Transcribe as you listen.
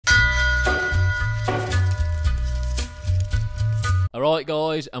Alright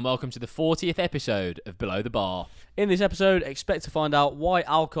guys, and welcome to the 40th episode of Below the Bar. In this episode, expect to find out why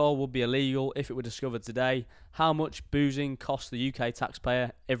alcohol would be illegal if it were discovered today, how much boozing costs the UK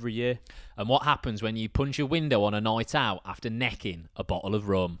taxpayer every year, And what happens when you punch a window on a night out after necking a bottle of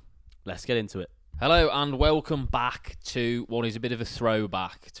rum. Let's get into it. Hello and welcome back to what is a bit of a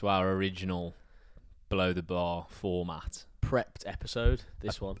throwback to our original Below the Bar format. Prepped episode,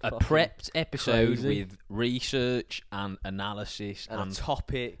 this one. A prepped episode crazy. with research and analysis And a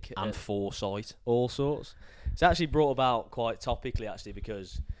topic. and foresight. All sorts. It's actually brought about quite topically, actually,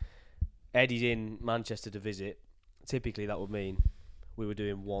 because Eddie's in Manchester to visit. Typically, that would mean we were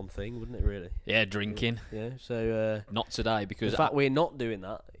doing one thing, wouldn't it, really? Yeah, drinking. Yeah, so Not today because the fact we're not doing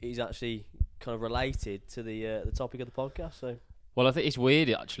that is actually kind of related to the topic of the podcast, so... Well, I think it's weird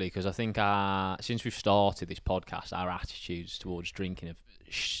actually because I think since we've started this podcast, our attitudes towards drinking have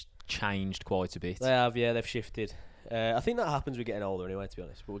changed quite a bit. They have, yeah, they've shifted. I think that happens with getting older anyway, to be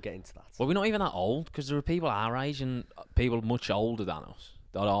honest, but we'll get into that. Well, we're not even that old because there are people our age and people much older than us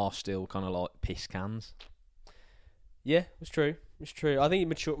that are still kind of like piss cans. Yeah, it's true. It's true. I think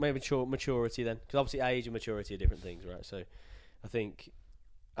maturity then, because obviously age and maturity are different things, right? So I think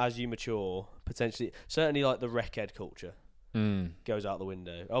as you mature, potentially, certainly like the wreckhead culture goes out the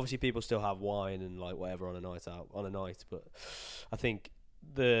window. Obviously, people still have wine and like whatever on a night, but I think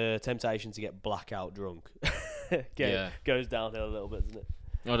the temptation to get blackout drunk goes downhill a little bit, doesn't it?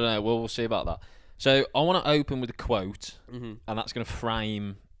 I don't know. We'll see about that. So I want to open with a quote, Mm-hmm. and that's going to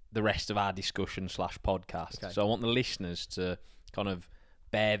frame the rest of our discussion / podcast. Okay. So I want the listeners to kind of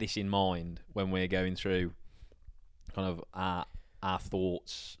bear this in mind when we're going through kind of our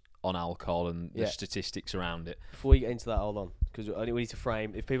thoughts on alcohol and the statistics around it. Before we get into that, hold on, because we need to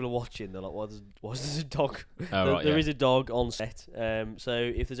frame. If people are watching, they're like, "Why does a dog?" There is a dog on set. So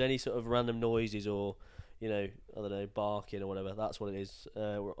if there's any sort of random noises or, I don't know, barking or whatever, that's what it is.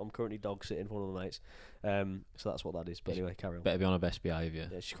 I'm currently dog sitting for one of my mates. So that's what that is. But anyway, carry on. Better be on our best behaviour.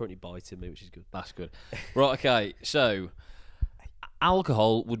 Yeah, she's currently biting me, which is good. That's good. Right, okay, so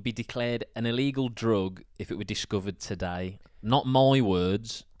alcohol would be declared an illegal drug if it were discovered today. Not my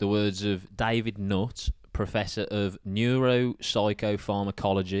words, the words of David Nutt, Professor of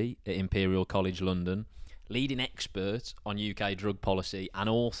Neuropsychopharmacology at Imperial College London, leading expert on UK drug policy and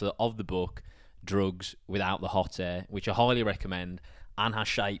author of the book Drugs Without the Hot Air, which I highly recommend and has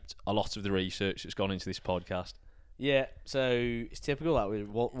shaped a lot of the research that's gone into this podcast. Yeah, so it's typical that with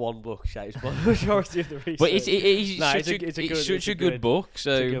one book shapes the majority of the research. But it's such a good book.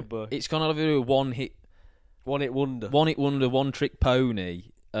 So it's a good book. It's kind of a one-hit wonder, one-trick pony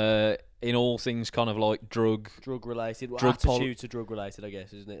in all things kind of like drug related, drug attitude to drug related, I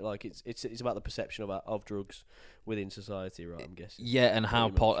guess, isn't it? Like it's about the perception of drugs within society, right? I'm guessing. Yeah, and how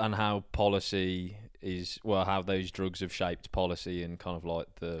policy is how those drugs have shaped policy and kind of like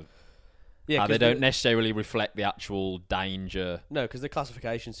how they don't necessarily reflect the actual danger. No, because the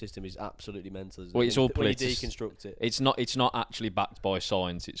classification system is absolutely mental. Well, it's all political. When you deconstruct it, it's not actually backed by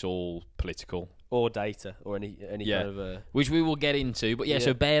science. It's all political or data or any kind of which we will get into. But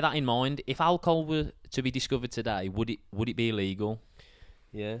so bear that in mind. If alcohol were to be discovered today, would it be illegal?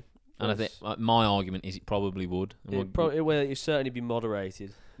 Yeah, and I think my argument is it probably would. It'd certainly be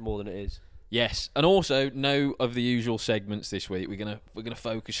moderated more than it is. Yes, and also no of the usual segments this week. We're gonna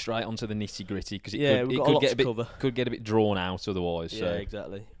focus straight onto the nitty gritty because it could get a bit drawn out otherwise. Yeah,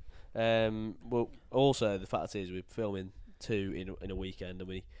 exactly. Well, also the fact is we're filming 2 in a weekend, and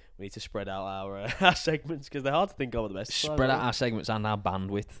we need to spread out our segments because they're hard to think of at the best. Spread out our segments and our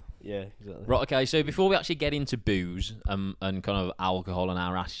bandwidth. Yeah, exactly. Right. Okay. So before we actually get into booze and kind of alcohol and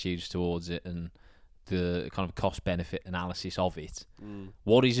our attitudes towards it and the kind of cost benefit analysis of it,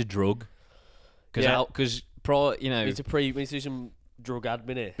 what is a drug? Because we need to do some drug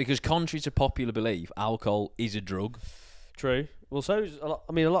admin here. Because contrary to popular belief, alcohol is a drug. True. Well, so is a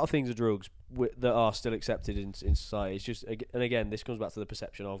lot of things are drugs that are still accepted in society. It's just, and again, this comes back to the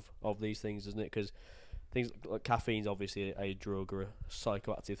perception of these things, doesn't it? Because things like caffeine's obviously a drug or a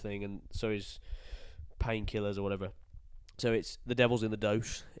psychoactive thing, and so is painkillers or whatever. So it's the devil's in the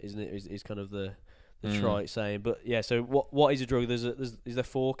dose, isn't it? Is kind of the trite saying. But yeah, so what is a drug? Is there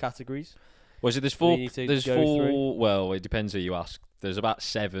 4 categories? Well, so there's 4. There's 4. Through? Well, it depends who you ask. There's about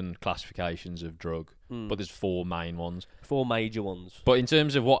 7 classifications of drug, but there's 4 main ones. 4 major ones. But in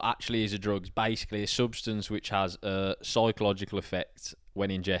terms of what actually is a drug, it's basically a substance which has a psychological effect when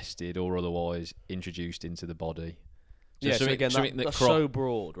ingested or otherwise introduced into the body. So again, that's so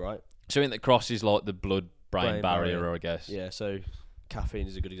broad, right? Something that crosses like the blood-brain barrier, I guess. Yeah, so caffeine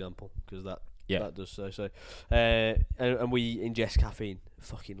is a good example because that does so. And we ingest caffeine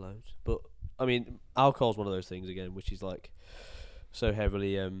fucking loads, but I mean, alcohol's one of those things again, which is like so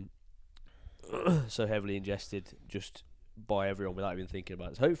heavily so heavily ingested just by everyone without even thinking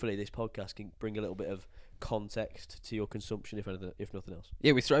about it. So hopefully this podcast can bring a little bit of context to your consumption, if nothing else.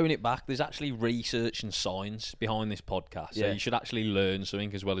 Yeah, we're throwing it back. There's actually research and science behind this podcast, so Yeah. you should actually learn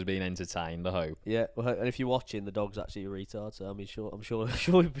something as well as being entertained, I hope. Yeah, well, and if you're watching, the dog's actually a retard. So I'm sure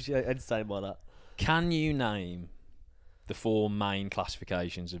you'll be entertained by that. Can you name the 4 main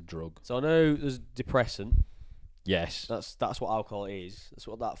classifications of drug? So I know there's depressant. Yes. That's what alcohol is. That's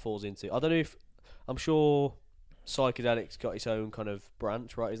what that falls into. I don't know if I'm sure psychedelics got its own kind of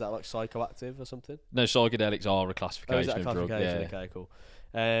branch, right? Is that like psychoactive or something? No, psychedelics are a Oh, is classification that a of drug. classification? Yeah. Okay, cool.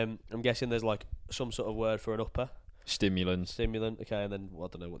 I'm guessing there's like some sort of word for an upper Stimulants, stimulant. Okay, and then I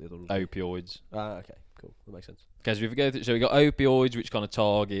don't know what the other one. opioids. Okay, cool. That makes sense. Because we got opioids, which kind of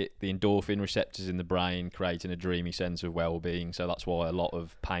target the endorphin receptors in the brain, creating a dreamy sense of well-being. So that's why a lot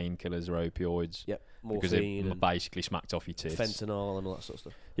of painkillers are opioids. Yep, Because morphine they're and basically smacked off your tits. fentanyl and all that sort of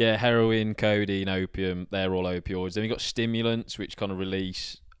stuff. Yeah, heroin, codeine, opium, they're all opioids. Then we've got stimulants, which kind of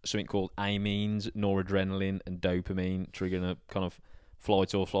release something called amines, noradrenaline, and dopamine, triggering a kind of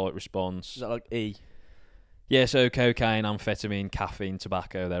flight or flight response. Is that like E? Yeah, so cocaine, amphetamine, caffeine,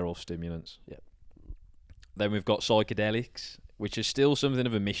 tobacco, they're all stimulants. Yep. Then we've got psychedelics, which is still something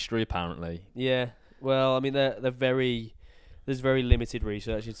of a mystery, apparently. Yeah. Well, I mean, they're very. There's very limited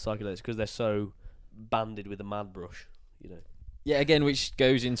research into psychedelics because they're so banded with a mad brush. You know. Yeah, again, which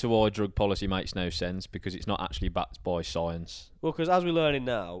goes into why drug policy makes no sense, because it's not actually backed by science. Well, because as we're learning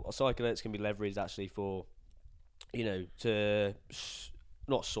now, psychedelics can be leveraged actually for, to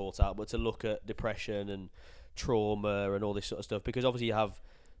not sort out, but to look at depression and trauma and all this sort of stuff. Because obviously you have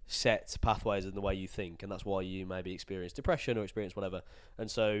set pathways in the way you think, and that's why you maybe experience depression or experience whatever. And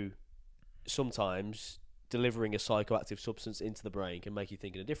so sometimes delivering a psychoactive substance into the brain can make you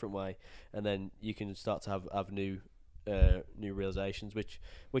think in a different way, and then you can start to have new realizations,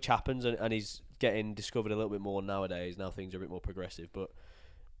 which happens, and is getting discovered a little bit more nowadays. Now things are a bit more progressive, but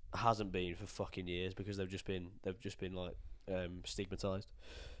hasn't been for fucking years because they've just been like stigmatized.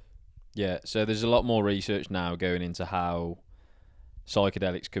 Yeah, so there's a lot more research now going into how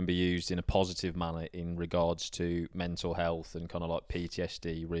psychedelics can be used in a positive manner in regards to mental health and kind of like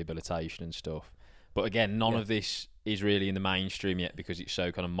PTSD, rehabilitation and stuff. But again, none of this is really in the mainstream yet because it's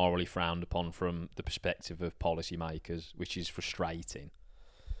so kind of morally frowned upon from the perspective of policymakers, which is frustrating.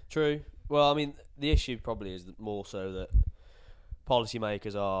 True. Well, I mean, the issue probably is that more so that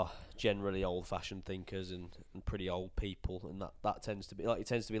policymakers are generally old-fashioned thinkers and pretty old people, and that tends to be like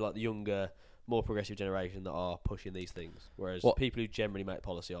the younger, more progressive generation that are pushing these things, whereas people who generally make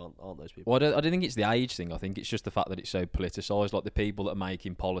policy aren't those people. Well, I don't think it's the age thing. I think it's just the fact that it's so politicised. Like the people that are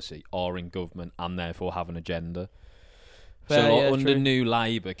making policy are in government and therefore have an agenda. Fair, so yeah, under true. New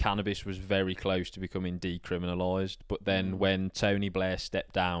Labour, cannabis was very close to becoming decriminalised. But then when Tony Blair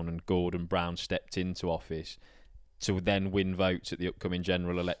stepped down and Gordon Brown stepped into office to then win votes at the upcoming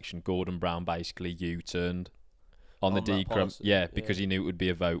general election, Gordon Brown basically U-turned on the decrim. Yeah, because he knew it would be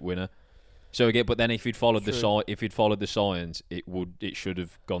a vote winner. So again, but then if you'd followed the science, it should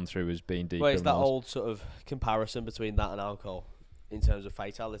have gone through as being decriminalised. Well, it's that old sort of comparison between that and alcohol in terms of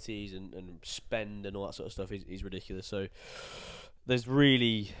fatalities and spend and all that sort of stuff is ridiculous. So there's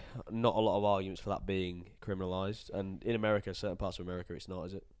really not a lot of arguments for that being criminalised. And in America, certain parts of America, it's not,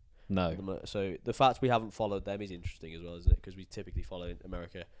 is it? No. So the fact we haven't followed them is interesting as well, isn't it? Because we typically follow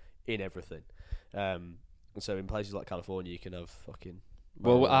America in everything. And so in places like California, you can have fucking...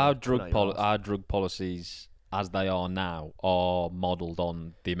 Well, our drug policies, as they are now, are modelled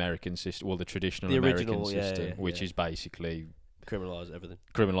on the American system, well, the traditional American system, which is basically... Criminalise everything.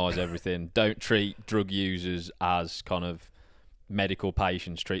 Criminalise everything. Don't treat drug users as kind of medical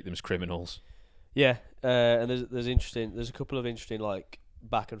patients. Treat them as criminals. Yeah, and there's a couple of interesting like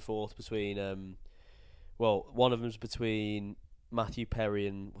back and forth between one of them's between Matthew Perry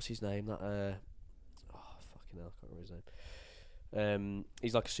and what's his name, that fucking hell, I can't remember his name.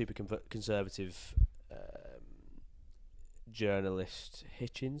 He's like a super conservative journalist.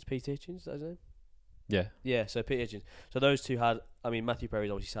 Peter Hitchens, is that his name? Yeah, so Peter Hitchens. So those two Matthew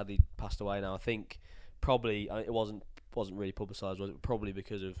Perry's obviously sadly passed away now. I think probably it wasn't really publicised, was it? Probably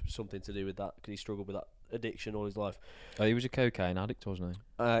because of something to do with that, because he struggled with that addiction all his life. Oh, he was a cocaine addict, wasn't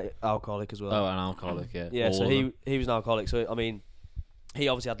he? Alcoholic as well. Oh, an alcoholic, yeah. Yeah, all so he was an alcoholic. So, I mean, he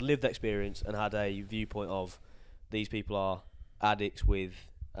obviously had lived experience and had a viewpoint of these people are addicts with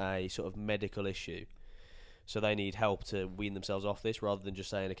a sort of medical issue. So they need help to wean themselves off this, rather than just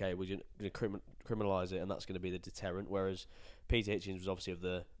saying, okay, we're going to criminalise it and that's going to be the deterrent. Whereas Peter Hitchens was obviously of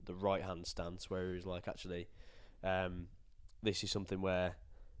the right-hand stance, where he was like, actually, this is something where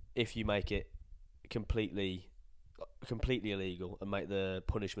if you make it completely completely illegal and make the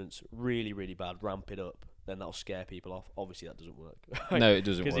punishments really, really bad, ramp it up, then that'll scare people off. Obviously, that doesn't work. No, it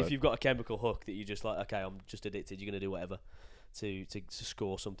doesn't work. Because if you've got a chemical hook that you just like, okay, I'm just addicted, you're going to do whatever to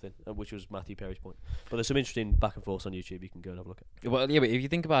score something, which was Matthew Perry's point. But there's some interesting back and forth on YouTube. You can go and have a look at. Well, yeah, but if you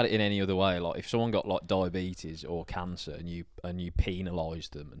think about it in any other way, like if someone got like diabetes or cancer and you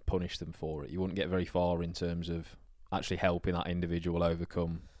penalised them and punished them for it, you wouldn't get very far in terms of actually helping that individual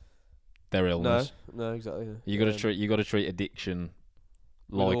overcome their illness. No, exactly. You got to treat addiction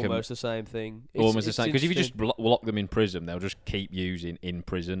like almost the same thing. Almost the same, because if you just lock them in prison, they'll just keep using in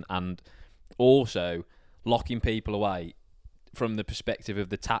prison, and also locking people away from the perspective of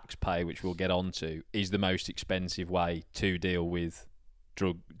the taxpayer, which we'll get onto, is the most expensive way to deal with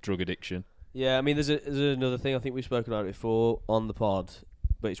drug addiction. Yeah, I mean, there's another thing I think we've spoken about it before on the pod,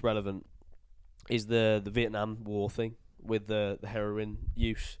 but it's relevant. Is the Vietnam War thing with the heroin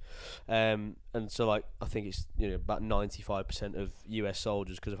use, and so like I think it's about 95% of US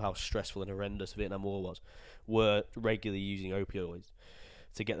soldiers, because of how stressful and horrendous the Vietnam War was, were regularly using opioids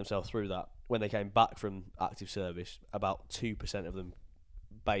to get themselves through that. When they came back from active service, about 2% of them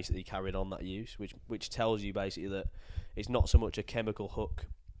basically carried on that use, which tells you basically that it's not so much a chemical hook,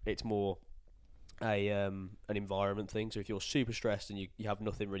 it's more an environment thing. So if you're super stressed and you have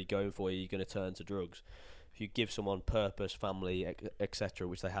nothing really going for you, you're going to turn to drugs. If you give someone purpose, family, etc.,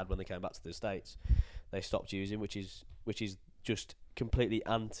 which they had when they came back to the States, they stopped using, which is just completely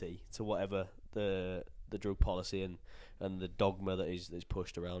anti to whatever the drug policy and the dogma that is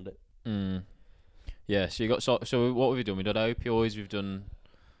pushed around it. Yeah, so you got so what have we done? We've done opioids, we've done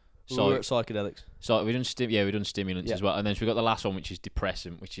we're at psychedelics. So we've done stimulants as well, and then we've got the last one, which is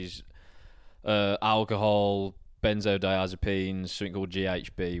depressant, which is alcohol, benzodiazepines, something called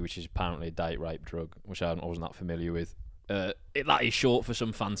GHB, which is apparently a date rape drug, which I wasn't that familiar with. That is short for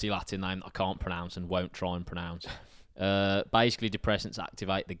some fancy Latin name that I can't pronounce and won't try and pronounce. Basically, depressants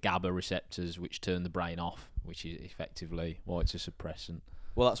activate the GABA receptors, which turn the brain off, which is effectively why it's a suppressant.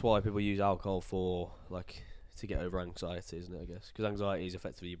 Well, that's why people use alcohol to get over anxiety, isn't it? I guess because anxiety is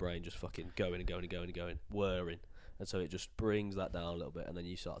effectively your brain just fucking going, whirring, and so it just brings that down a little bit, and then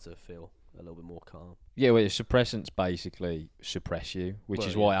you start to feel a little bit more calm. Yeah, well, suppressants basically suppress you, which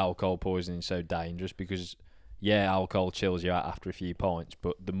is why alcohol poisoning is so dangerous, because alcohol chills you out after a few pints,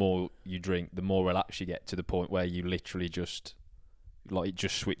 but the more you drink, the more relaxed you get, to the point where you literally just it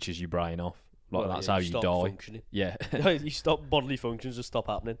just switches your brain off. That's how you die. Functioning. Yeah. You stop, bodily functions just stop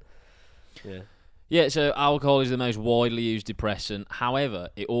happening. Yeah. Yeah, so alcohol is the most widely used depressant. However,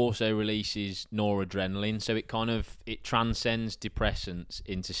 it also releases noradrenaline, so it transcends depressants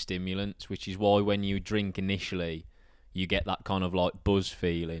into stimulants, which is why when you drink initially, you get that kind of like buzz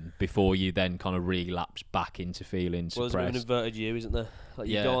feeling before you then kind of relapse back into feeling suppressed. Well, there's an inverted U, isn't there? Like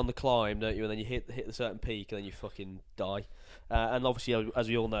you go on the climb, don't you, and then you hit the certain peak, and then you fucking die. And obviously, as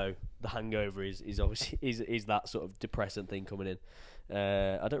we all know, the hangover is obviously is that sort of depressant thing coming in.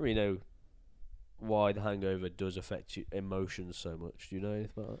 I don't really know why the hangover does affect your emotions so much. Do you know anything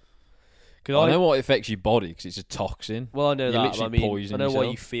about that? Cause I know why it affects your body, because it's a toxin. Well, I know You're that. literally poisoning I know why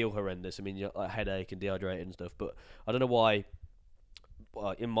yourself. you feel horrendous. I mean, you're like headache and dehydrated and stuff. But I don't know why.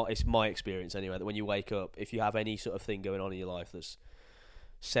 Well, it's my experience anyway, that when you wake up, if you have any sort of thing going on in your life that's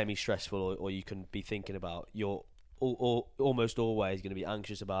semi-stressful or you can be thinking about, you're almost always going to be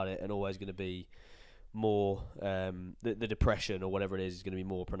anxious about it, and always going to be more the depression or whatever it is going to be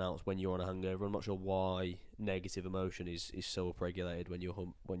more pronounced when you're on a hangover. I'm not sure why negative emotion is so upregulated when you're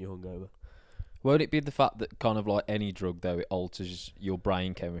hungover. Won't it be the fact that kind of like any drug, though, it alters your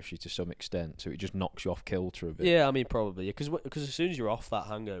brain chemistry to some extent, so it just knocks you off kilter a bit? Yeah, I mean, probably. Because as soon as you're off that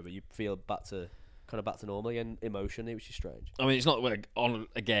hangover, you feel back to normal again emotionally, which is strange. I mean, it's not,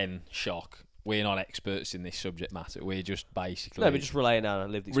 again, shock. We're not experts in this subject matter. We're just basically... No, we're just relaying our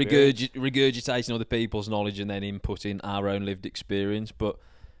lived experience. Regurgitating other people's knowledge and then inputting our own lived experience. But,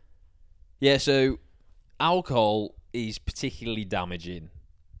 yeah, so alcohol is particularly damaging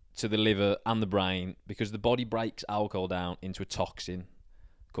to the liver and the brain, because the body breaks alcohol down into a toxin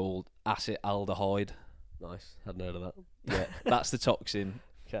called acetaldehyde. Nice, hadn't heard of that. Yeah, that's the toxin.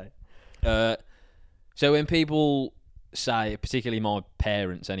 Okay. So when people say, particularly my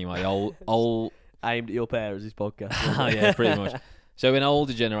parents anyway, old aimed at your parents, this podcast. Yeah, pretty much. So in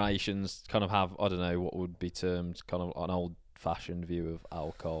older generations kind of have, I don't know, what would be termed kind of an old-fashioned view of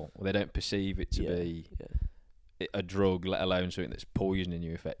alcohol. They don't perceive it to be a drug, let alone something that's poisoning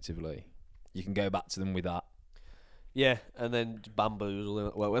you effectively. You can go back to them with that. Yeah, and then bamboozle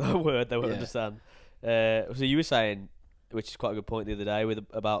them with a word they won't understand. So you were saying, which is quite a good point the other day,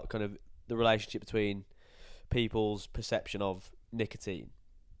 about kind of the relationship between people's perception of nicotine,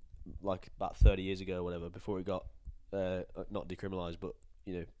 like about 30 years ago or whatever, before it got not decriminalised, but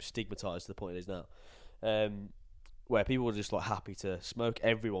stigmatised to the point it is now, where people were just like happy to smoke.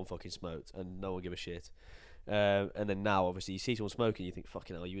 Everyone fucking smoked, and no one give a shit. And then now, obviously, you see someone smoking, you think,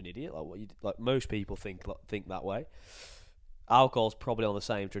 "Fucking hell, are you an idiot?" Like most people think that way. Alcohol's probably on the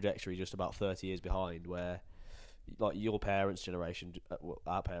same trajectory, just about 30 years behind, where like your parents' generation,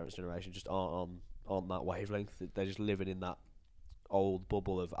 our parents' generation, just aren't on that wavelength. They're just living in that old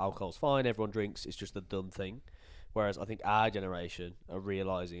bubble of alcohol's fine, everyone drinks, it's just the dumb thing. Whereas I think our generation are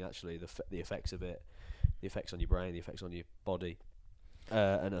realising actually the effects of it, the effects on your brain, the effects on your body,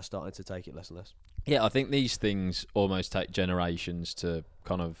 and are starting to take it less and less. Yeah, I think these things almost take generations to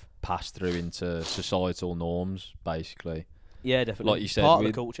kind of pass through into societal norms, basically. Yeah, definitely. Like you said, part of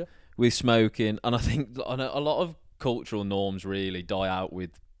the culture. With smoking, and I think a lot of cultural norms really die out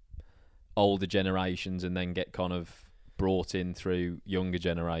with older generations and then get kind of brought in through younger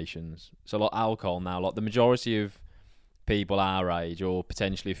generations. So like alcohol now, like the majority of people our age or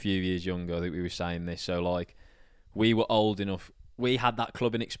potentially a few years younger, I think we were saying this, so like we were old enough, we had that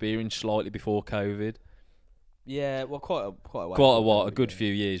clubbing experience slightly before COVID. Yeah, well, quite a while, a good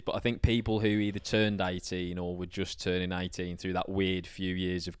few years. But I think people who either turned 18 or were just turning 18 through that weird few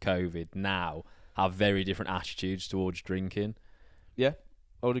years of COVID now have very different attitudes towards drinking. Yeah,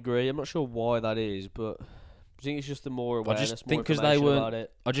 I would agree. I'm not sure why that is, but I think it's just the more awareness, I just think because they weren't.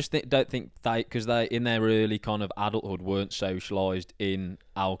 I just don't think because they in their early kind of adulthood weren't socialised in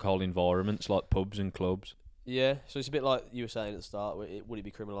alcohol environments like pubs and clubs. Yeah, so it's a bit like you were saying at the start. Would it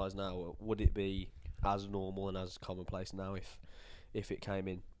be criminalised now, or would it be as normal and as commonplace now if it came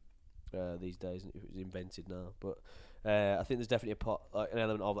in these days and if it was invented now? But I think there's definitely an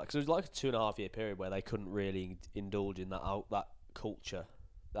element of that, because it was like a 2.5 year period where they couldn't really indulge in that culture,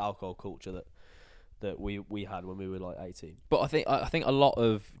 the alcohol culture that we had when we were like 18. But I think a lot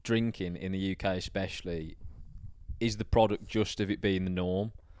of drinking in the UK especially is the product just of it being the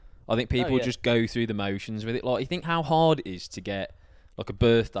norm. I think people just go through the motions with it. Like, you think how hard it is to get like a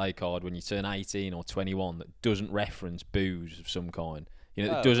birthday card when you turn 18 or 21 that doesn't reference booze of some kind.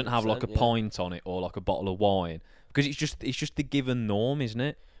 That doesn't have like a pint on it or like a bottle of wine, because it's just the given norm, isn't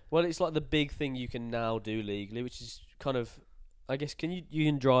it? Well, it's like the big thing you can now do legally, which is kind of, I guess, you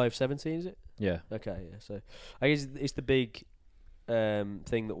can drive 17, is it? Yeah. Okay, yeah. So I guess it's the big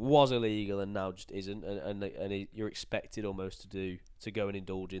thing that was illegal and now just isn't, and you're expected almost to go and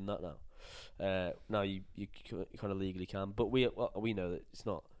indulge in that now. Now you kind of legally can, but we know that it's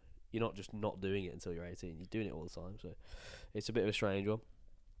not. You're not just not doing it until you're 18. You're doing it all the time, so it's a bit of a strange one.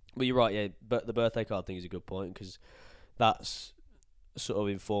 But you're right, yeah. But the birthday card thing is a good point, because that's sort of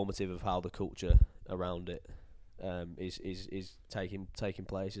informative of how the culture around it is taking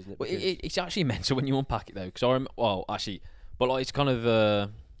place, isn't it? Well, it's actually mental when you unpack it though, because like it's kind of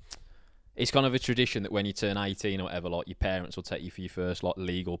a tradition that when you turn 18 or whatever, like your parents will take you for your first like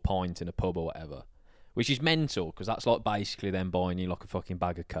legal pint in a pub or whatever, which is mental, because that's like basically them buying you like a fucking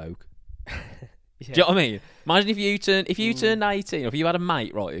bag of coke. Do you know what I mean? Imagine if you turned 18, or if you had a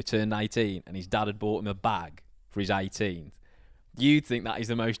mate right who turned 18 and his dad had bought him a bag for his 18th. You'd think that is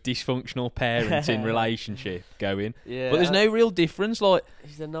the most dysfunctional parenting relationship going. Yeah. But there's no real difference. Like,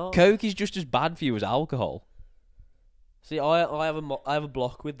 is there not? Coke is just as bad for you as alcohol. See, I have a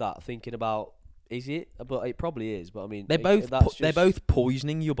block with that, thinking about, is it? But it probably is. But I mean, they're both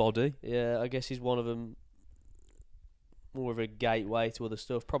poisoning your body. Yeah, I guess is one of them more of a gateway to other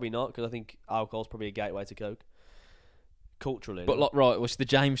stuff. Probably not, because I think alcohol's probably a gateway to Coke. Culturally. But like, right, what's the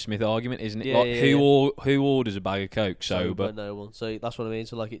James Smith argument, isn't it? Yeah, like, who orders a bag of Coke sober? No one. So that's what I mean.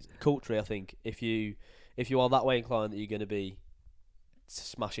 So like, it's culturally, I think if you are that way inclined that you're going to be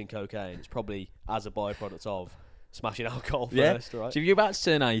smashing cocaine, it's probably as a byproduct of smashing alcohol first, right? So if you're about to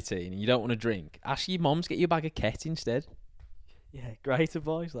turn 18 and you don't want to drink, ask your mum to get you a bag of Ket instead. Yeah, great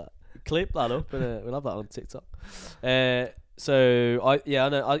advice. That clip that up, and we'll have that on TikTok. I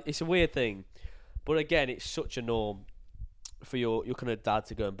know it's a weird thing, but again, it's such a norm for your kind of dad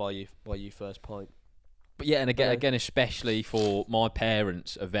to go and buy you first pint. But yeah, and again, especially for my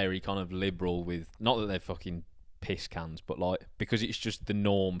parents, are very kind of liberal with, not that they're fucking piss cans, but like, because it's just the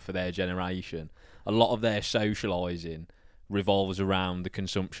norm for their generation. A lot of their socialising revolves around the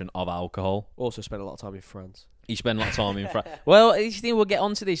consumption of alcohol. Also spent a lot of time in France. He spent a lot of time in France. Well, I think we'll get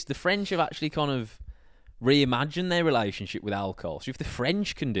onto this. The French have actually kind of reimagined their relationship with alcohol. So if the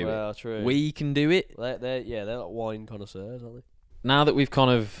French can do it, true. We can do it. They're like wine connoisseurs, aren't they? Now that we've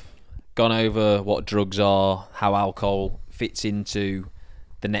kind of gone over what drugs are, how alcohol fits into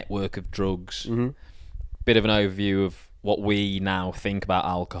the network of drugs, bit of an overview of what we now think about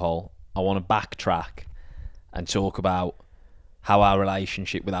alcohol, I want to backtrack and talk about how our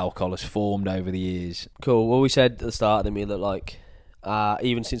relationship with alcohol has formed over the years. Cool. Well, we said at the start, didn't we, that like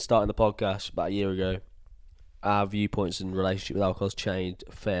even since starting the podcast about a year ago, our viewpoints and relationship with alcohol has changed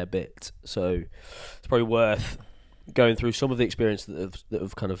a fair bit. So it's probably worth going through some of the experience that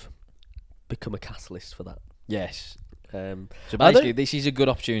have kind of become a catalyst for that. Yes. So basically, this is a good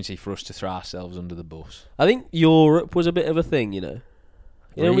opportunity for us to throw ourselves under the bus. I think Europe was a bit of a thing, you know.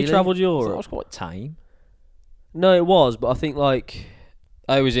 You know, we travelled Europe. That was quite tame. No, it was, but I think like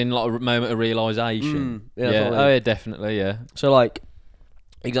I was in like a moment of realisation. Yeah, definitely, yeah. So like,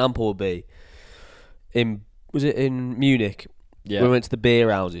 example would be was it in Munich? Yeah, we went to the beer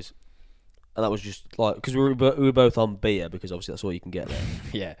houses, and that was just like because we were both on beer because obviously that's all you can get there.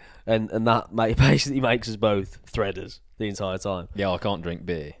 Yeah, and that basically makes us both threaders the entire time. Yeah, I can't drink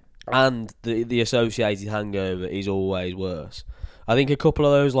beer, and the associated hangover is always worse. I think a couple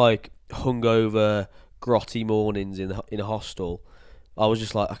of those like hungover, grotty mornings in a hostel, I was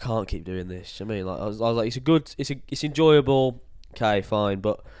just like, I can't keep doing this. I mean, like I was like, it's enjoyable, okay, fine,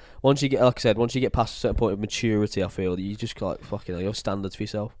 but once you get, like I said, once you get past a certain point of maturity, I feel that you just like fucking you have standards for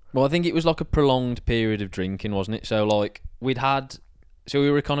yourself. Well, I think it was like a prolonged period of drinking, wasn't it? So like we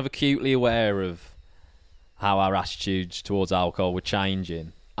were kind of acutely aware of how our attitudes towards alcohol were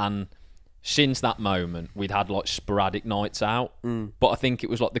changing, and since that moment, we'd had like sporadic nights out, but I think it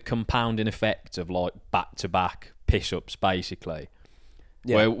was like the compounding effect of like back-to-back piss-ups, basically,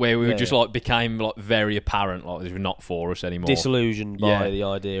 where we just like became like very apparent, like this was not for us anymore. Disillusioned by the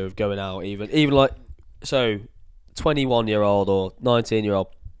idea of going out, even like so, 21-year-old or 19-year-old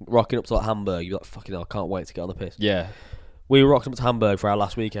rocking up to like Hamburg, you're like, fucking hell, I can't wait to get on the piss. Yeah. We were rocking up to Hamburg for our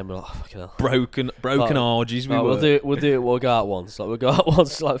last weekend. We're like, oh, fucking hell. Broken orgies. We'll do it. We'll go out once. Like we'll go out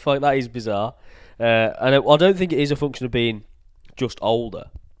once. Like fuck, that is bizarre. And I don't think it is a function of being just older.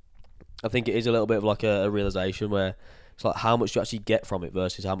 I think it is a little bit of like a realization where it's like how much do you actually get from it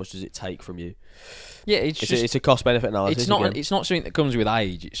versus how much does it take from you. Yeah, it's a cost benefit analysis. It's not something that comes with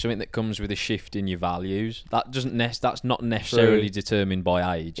age. It's something that comes with a shift in your values. That's not necessarily determined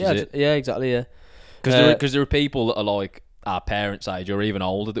by age, is it? Yeah, exactly. Yeah, because there are people that are like our parents' age or even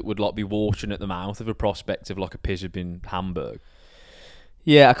older that would like be watering at the mouth of a prospect of like a piss up in Hamburg.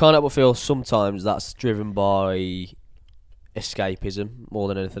 Yeah, I can't help but feel sometimes that's driven by escapism more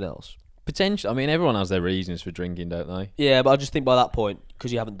than anything else. Potentially, I mean, everyone has their reasons for drinking, don't they? Yeah, but I just think by that point,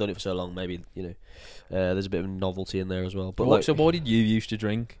 because you haven't done it for so long, maybe there's a bit of novelty in there as well. But so, why did you used to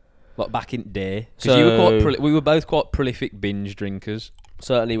drink? Like back in the day, because we were both quite prolific binge drinkers.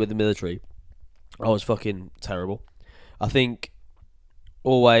 Certainly with the military, I was fucking terrible. I think I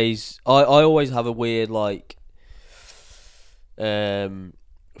always have a weird like, a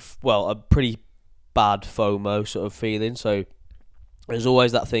pretty bad FOMO sort of feeling. So there's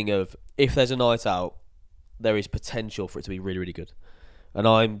always that thing of if there's a night out, there is potential for it to be really, really good.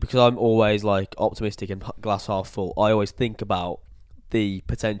 And because I'm always like optimistic and glass half full, I always think about the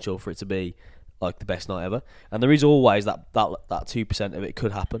potential for it to be like the best night ever. And there is always that 2% of it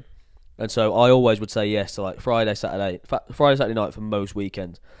could happen. And so I always would say yes to like Friday, Saturday night for most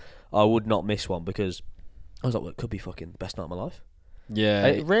weekends. I would not miss one because I was like, well, it could be fucking the best night of my life. Yeah.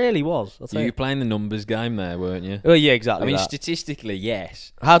 And it really was. You were playing the numbers game there, weren't you? Oh, yeah, exactly. I mean, statistically,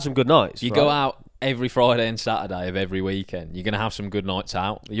 yes. I had some good nights. You go out every Friday and Saturday of every weekend. You're going to have some good nights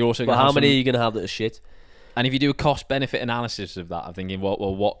out. You're also but how many are you going to have that are shit? And if you do a cost-benefit analysis of that, I'm thinking,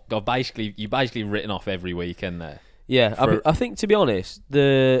 you basically written off every weekend there. Yeah, I think, to be honest,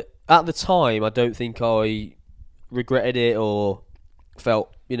 at the time, I don't think I regretted it or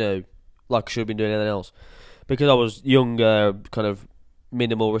felt, like I should have been doing anything else. Because I was younger, kind of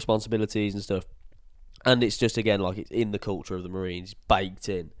minimal responsibilities and stuff. And it's just, again, like it's in the culture of the Marines, baked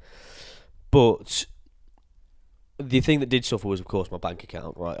in. But the thing that did suffer was, of course, my bank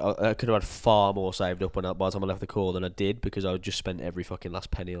account, right? I could have had far more saved up by the time I left the Corps than I did because I just spent every fucking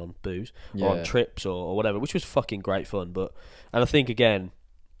last penny on booze or on trips or whatever, which was fucking great fun. And I think, again,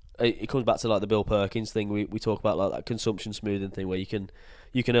 it comes back to like the Bill Perkins thing we talk about, like that consumption smoothing thing where you can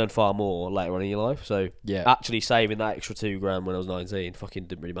earn far more later on in your life. So actually saving that extra $2,000 when I was 19 fucking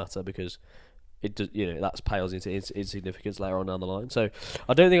didn't really matter because it does, that pales into insignificance later on down the line. So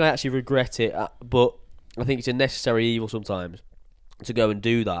I don't think I actually regret it, but I think it's a necessary evil sometimes to go and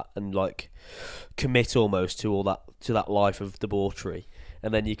do that and like commit almost to that life of debauchery,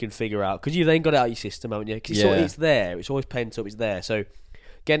 and then you can figure out because you've then got it out of your system, haven't you? Because it's there, it's always pent up, it's there. So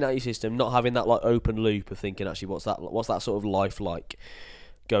getting out of your system, not having that like open loop of thinking actually what's that sort of life like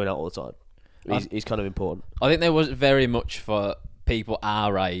going out all the time is kind of important. I think there was very much for people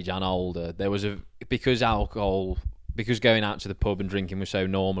our age and older. There was because going out to the pub and drinking was so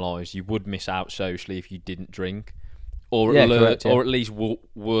normalised, you would miss out socially if you didn't drink. or correct, or at least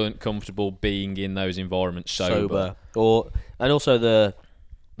weren't comfortable being in those environments sober. And also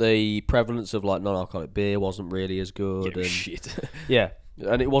the prevalence of like non-alcoholic beer wasn't really as good. Yeah, and shit. Yeah,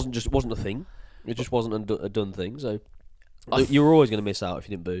 and it wasn't a thing. It just wasn't a done thing. So you were always going to miss out if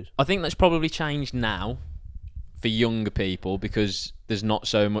you didn't booze. I think that's probably changed now for younger people because there's not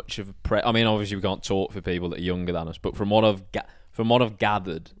so much of I mean, obviously we can't talk for people that are younger than us, but from what I've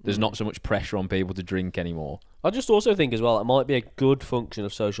gathered, there's not so much pressure on people to drink anymore. I just also think as well it might be a good function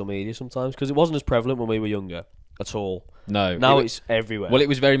of social media sometimes because it wasn't as prevalent when we were younger at all. No. Now it's everywhere. Well, it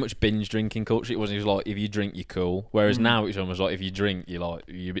was very much binge drinking culture. It was like, if you drink, you're cool. Whereas now it's almost like, if you drink, you're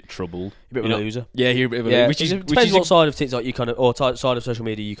a bit troubled. You're a bit of a loser. Yeah, you're a bit of a loser. Which depends what side of TikTok you kind of, or side of social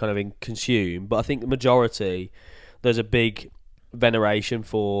media you kind of consume. But I think the majority, there's a big veneration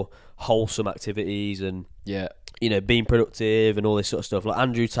for wholesome activities and being productive and all this sort of stuff. Like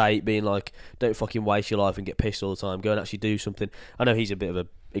Andrew Tate being like, don't fucking waste your life and get pissed all the time. Go and actually do something. I know he's a bit of an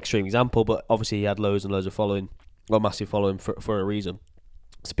extreme example, but obviously he had loads and loads of following. Well, massive following for a reason.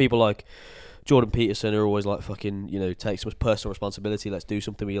 So people like Jordan Peterson are always like fucking, take some personal responsibility. Let's do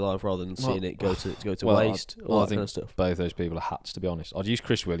something with your life rather than seeing it go to waste. All that kind of stuff. Both those people are hats, to be honest. I'd use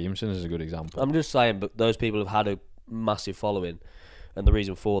Chris Williamson as a good example. I'm just saying, but those people have had a massive following, and the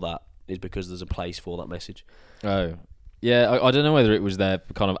reason for that is because there's a place for that message. Oh. Yeah, I don't know whether it was their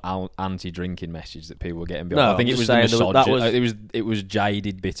kind of anti-drinking message that people were getting behind. No, I think it was the misogyny. It was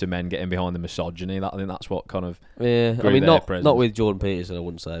jaded, bitter men getting behind the misogyny. I think that's what kind of not with Jordan Peterson, I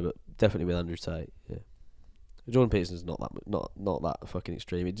wouldn't say, but definitely with Andrew Tate. Yeah, Jordan Peterson's not that fucking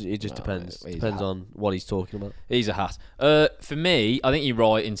extreme. It just depends on what he's talking about. He's a hat. For me, I think you're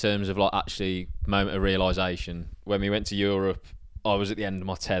right in terms of like actually moment of realisation. When we went to Europe, I was at the end of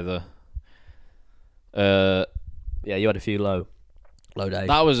my tether. Yeah, you had a few low days.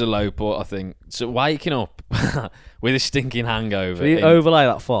 That was a low point, I think. So waking up with a stinking hangover. So you overlay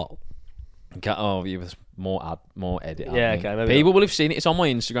that fault. Oh, it was more edit. Yeah, okay. Maybe people will have seen it. It's on my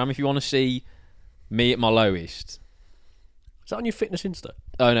Instagram if you want to see me at my lowest. Is that on your fitness Insta?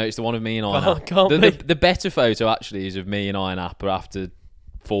 Oh no, it's the one of me and Iron The better photo actually is of me and Iron Apple after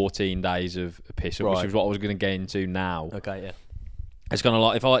 14 days of piss up, which is what I was going to get into now. Okay, yeah. It's kind of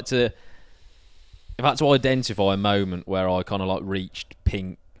like if I had to identify a moment where I kind of like reached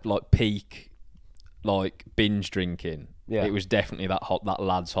peak like binge drinking, it was definitely that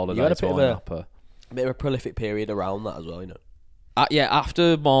lad's holiday. You had a bit of a prolific period around that as well,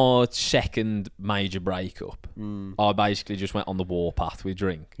 after my second major breakup, I basically just went on the warpath with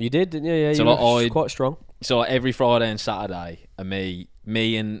drink. You did, didn't you? Yeah, so you were quite strong. So like every Friday and Saturday, and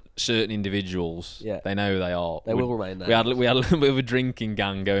me and certain individuals, they know who they are. They will remain there. We had a little bit of a drinking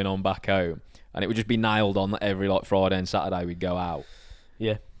gang going on back home. And it would just be nailed on that every like Friday and Saturday we'd go out.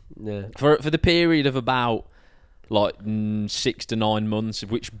 Yeah. For the period of about like 6 to 9 months,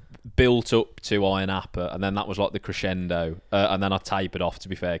 which built up to Iron Apple, and then that was like the crescendo, and then I tapered off. To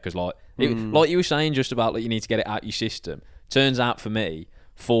be fair, because like you were saying just about like you need to get it out your system. Turns out for me,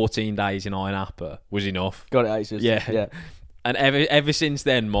 14 days in Iron Apple was enough. Got it out your system. Yeah. And ever since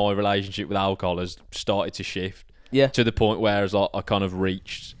then, my relationship with alcohol has started to shift. Yeah. To the point where I kind of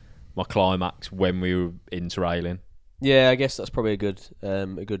reached my climax when we were interrailing. Yeah, I guess that's probably a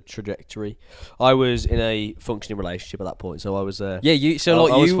good trajectory. I was in a functioning relationship at that point, so I was.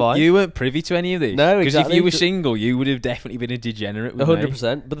 You weren't privy to any of this. No, exactly. Because if you were single, you would have definitely been a degenerate.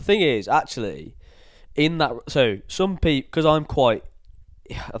 100%. But the thing is, actually, in that, so some people, because I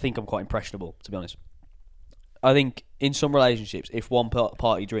think I'm quite impressionable, to be honest. I think in some relationships, if one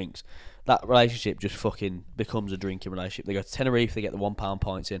party drinks, that relationship just fucking becomes a drinking relationship. They go to Tenerife, they get the £1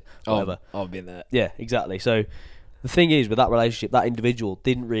 pints in, whatever. I've been there. Yeah, exactly. So the thing is, with that relationship, that individual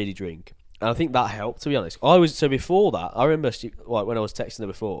didn't really drink. And I think that helped, to be honest. Before that, I remember when I was texting her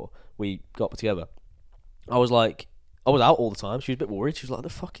before we got together, I was out all the time. She was a bit worried. She was like,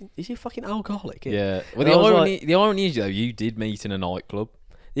 is he a fucking alcoholic? Yeah. Well, the irony is, though, you did meet in a nightclub.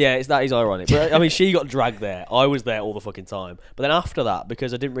 Yeah, that is ironic. But I mean, she got dragged there. I was there all the fucking time. But then after that,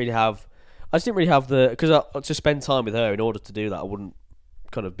 because I just didn't really have to spend time with her. In order to do that, I wouldn't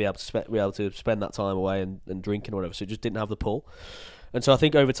kind of be able to spend that time away and drinking or whatever. So it just didn't have the pull. And so I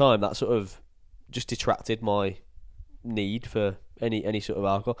think over time that sort of just detracted my need for any sort of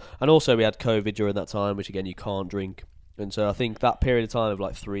alcohol. And also we had COVID during that time, which again you can't drink. And so I think that period of time of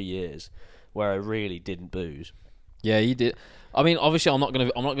like 3 years where I really didn't booze. Yeah, you did. I mean, obviously, I'm not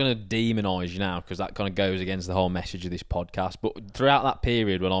gonna demonise you now because that kind of goes against the whole message of this podcast. But throughout that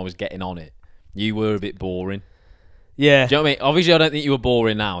period when I was getting on it, you were a bit boring. Yeah. Do you know what I mean? Obviously, I don't think you were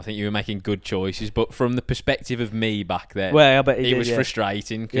boring now. I think you were making good choices. But from the perspective of me back then, Well, I bet it was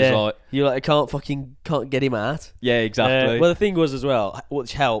frustrating because Yeah. like you like can't get him out. yeah, exactly. Well, the thing was as well,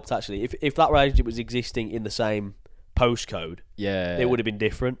 which helped actually. If that relationship was existing in the same postcode, yeah, it would have been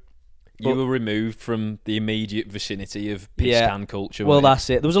different. You were removed from the immediate vicinity of piss can culture. Well, that's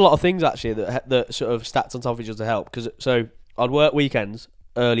it. There was a lot of things actually that sort of stacked on top of each other to help. So I'd work weekends,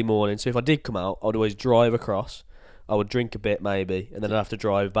 early morning. So if I did come out, I'd always drive across. I would drink a bit maybe, and then I'd have to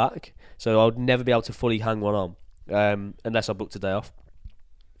drive back. So I would never be able to fully hang one on, unless I booked a day off,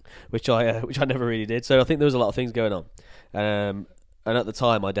 which I never really did. So I think there was a lot of things going on. And at the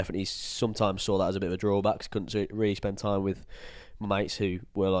time, I definitely sometimes saw that as a bit of a drawback. 'Cause I couldn't really spend time with my mates who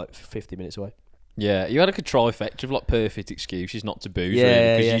were like 50 minutes away. Yeah, you had like a trifecta of like perfect excuses not to booze,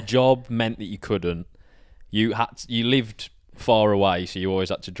 Yeah, because yeah. your job meant that you couldn't. You lived far away, so you always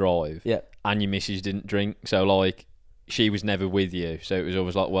had to drive. Yeah. And your missus didn't drink, so like she was never with you, so it was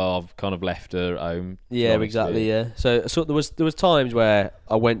always like, well, I've kind of left her at home. Yeah, exactly. Yeah. So there was times where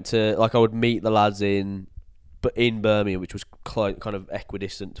I went to, like, I would meet the lads in Birmingham, which was kind of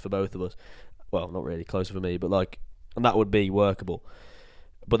equidistant for both of us. Well, not really closer for me, but like, and that would be workable.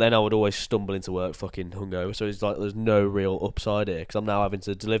 But then I would always stumble into work fucking hungover. So it's like there's no real upside here because I'm now having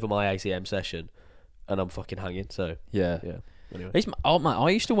to deliver my ATM session, and I'm fucking hanging. So yeah. Anyway. Mate, I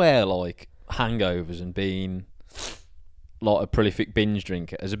used to wear like hangovers and being like a prolific binge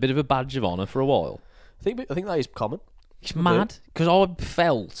drinker as a bit of a badge of honour for a while. I think that is common. It's mad because I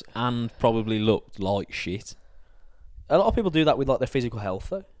felt and probably looked like shit. A lot of people do that with like their physical health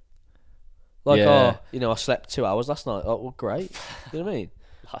though. Like, I slept 2 hours last night. Oh, well, great. You know what I mean?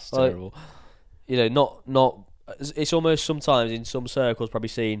 That's terrible. Not. It's almost sometimes in some circles probably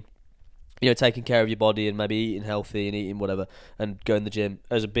seen, taking care of your body and maybe eating healthy and eating whatever and going to the gym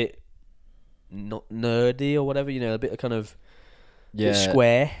as a bit not nerdy or whatever. A bit of kind of bit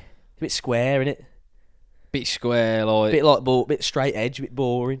square. A bit square, innit? Bit square, like a bit straight edge, a bit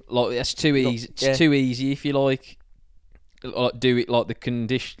boring. Like that's too easy. It's too easy if you like do it like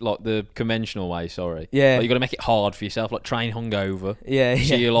the conventional way. Sorry. Yeah. Like, you got to make it hard for yourself. Like train hungover. Yeah.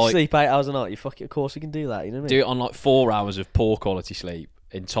 So you like sleep 8 hours a night. Of course you can do that. You know what I mean? Do it on like 4 hours of poor quality sleep,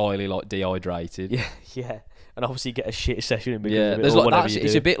 entirely like dehydrated. Yeah. Yeah. And obviously get a shit session in because yeah. of it, There's or like whatever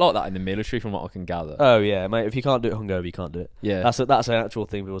it's a bit like that in the military, from what I can gather. Oh yeah, mate. If you can't do it hungover, you can't do it. Yeah. That's an actual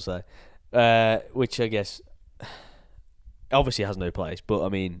thing people say, which I guess obviously has no place. But I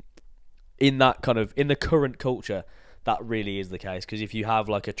mean, in the current culture, that really is the case. Because if you have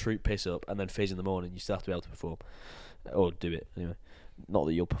like a troop piss up and then fizz in the morning, you still have to be able to perform or do it anyway. Not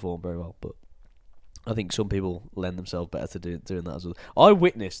that you'll perform very well, but I think some people lend themselves better to doing that as well. I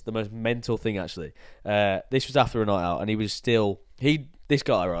witnessed the most mental thing actually. This was after a night out, and he was still this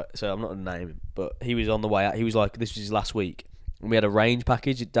guy, right? So I'm not gonna name him, but he was on the way out. He was like, this was his last week, and we had a range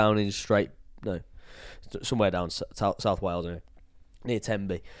package down in somewhere down South Wales, near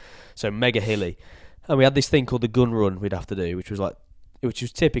Tenby, so mega hilly. And we had this thing called the gun run we'd have to do, which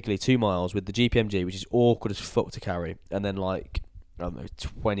was typically 2 miles with the GPMG, which is awkward as fuck to carry, and then like, I don't know,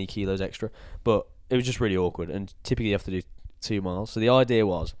 20 kilos extra. But it was just really awkward, and typically you have to do 2 miles. So the idea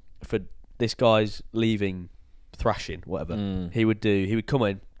was, for this guy's leaving thrashing, whatever, he would come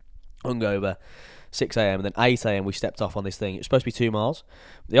in, hungover, 6 a.m, and then 8 a.m. we stepped off on this thing. It was supposed to be 2 miles.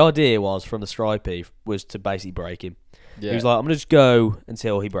 The idea was, from the stripey, was to basically break him. Yeah. He was like, I'm going to just go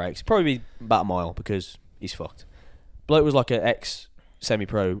until he breaks. Probably be about a mile because he's fucked. Bloke was like an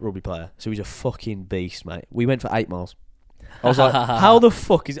ex-semi-pro rugby player, so he's a fucking beast, mate. We went for 8 miles. I was like, how the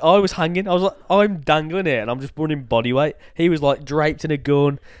fuck is... I was hanging. I was like, I'm dangling here and I'm just running body weight. He was like draped in a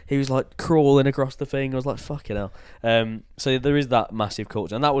gun. He was like crawling across the thing. I was like, fucking hell. So there is that massive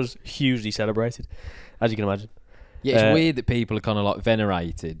culture, and that was hugely celebrated, as you can imagine. Yeah, it's weird that people are kind of like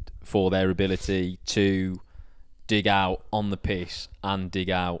venerated for their ability to dig out on the piss and dig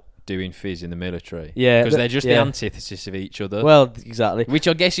out doing fizz in the military. Yeah. Because they're just the antithesis of each other. Well, exactly. Which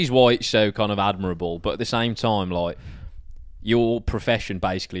I guess is why it's so kind of admirable. But at the same time, like, your profession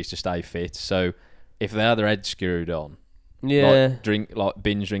basically is to stay fit. So if they had their head screwed on,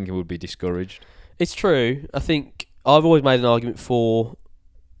 binge drinking would be discouraged. It's true. I think I've always made an argument for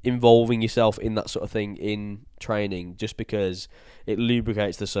involving yourself in that sort of thing in training, just because it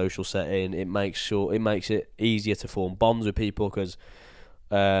lubricates the social setting. It makes it easier to form bonds with people, because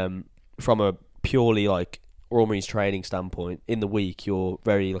from a purely like Royal Marines training standpoint, in the week you're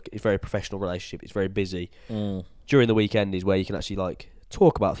it's a very professional relationship. It's very busy. During the weekend is where you can actually like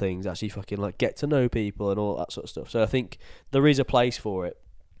talk about things, actually fucking like get to know people and all that sort of stuff. So I think there is a place for it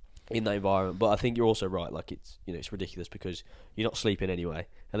in that environment. But I think you're also right. Like, it's it's ridiculous because you're not sleeping anyway,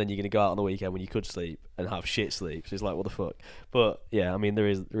 and then you're going to go out on the weekend when you could sleep and have shit sleep. So it's like, what the fuck? But yeah, I mean, there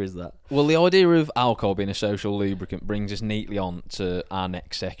is that. Well, the idea of alcohol being a social lubricant brings us neatly on to our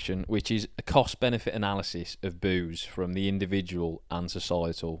next section, which is a cost-benefit analysis of booze from the individual and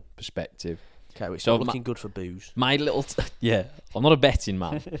societal perspective. Okay, it's not looking good for booze. My little... yeah, I'm not a betting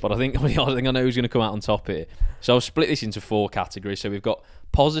man, but I think I know who's going to come out on top here. So I'll split this into 4 categories. So we've got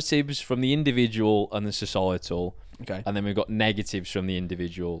positives from the individual and the societal. Okay. And then we've got negatives from the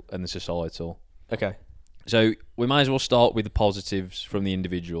individual and the societal. Okay. So we might as well start with the positives from the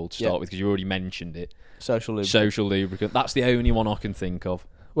individual to start with, because you already mentioned it. Social lubricant. Social lubricant. That's the only one I can think of.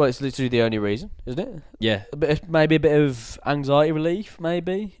 Well, it's literally the only reason, isn't it? Yeah. Maybe a bit of anxiety relief,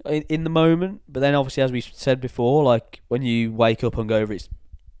 maybe, in the moment. But then obviously, as we said before, like when you wake up hungover, it's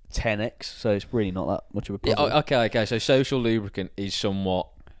 10x, so it's really not that much of a positive. Yeah, okay. So social lubricant is somewhat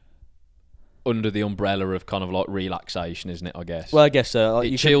under the umbrella of kind of like relaxation, isn't it, I guess? Well, I guess so.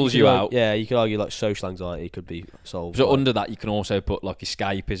 Like, it chills you out. Yeah, you could argue like social anxiety could be solved. So under that, you can also put like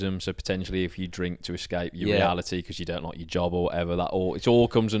escapism. So potentially, if you drink to escape your reality because you don't like your job or whatever, it all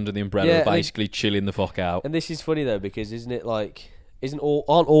comes under the umbrella of basically chilling the fuck out. And this is funny though, because aren't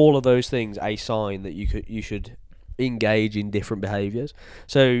all of those things a sign that you should engage in different behaviours?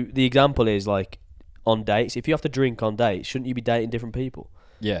 So the example is like on dates. If you have to drink on dates, shouldn't you be dating different people?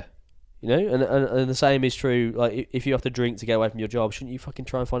 Yeah. You know, and the same is true. Like, if you have to drink to get away from your job, shouldn't you fucking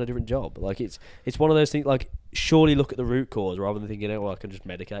try and find a different job? Like, it's one of those things. Like, surely look at the root cause rather than thinking, well, I can just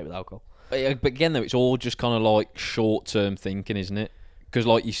medicate with alcohol. But again, though, it's all just kind of like short-term thinking, isn't it? Because,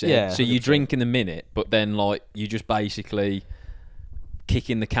 like you said, so you 100%. Drink in the minute, but then like you just basically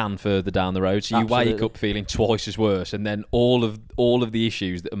kicking the can further down the road. So you wake up feeling twice as worse, and then all of the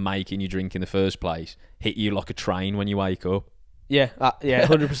issues that are making you drink in the first place hit you like a train when you wake up. Yeah,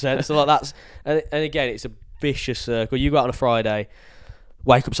 100%. So like that's and again, it's a vicious circle. You go out on a Friday,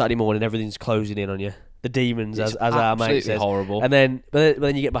 wake up Saturday morning, everything's closing in on you. The demons, as our mate says, horrible. And then, but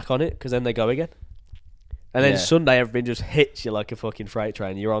then you get back on it because then they go again. And then Sunday, everything just hits you like a fucking freight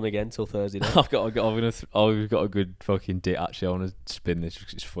train. You're on again till Thursday night. I've got a good fucking dit. Actually, I want to spin this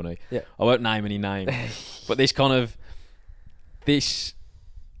because it's funny. Yeah. I won't name any names, but this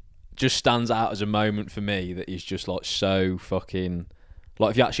just stands out as a moment for me that is just like so fucking,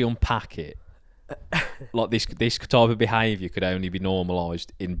 like if you actually unpack it, like this type of behaviour could only be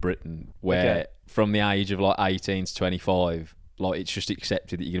normalised in Britain, where from the age of like 18 to 25, like it's just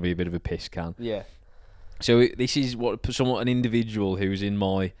accepted that you're gonna be a bit of a piss can. Yeah. So this is somewhat an individual who's in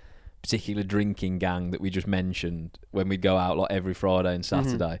my particular drinking gang that we just mentioned when we'd go out like every Friday and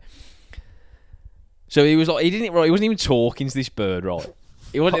Saturday. Mm-hmm. So he wasn't even talking to this bird, right?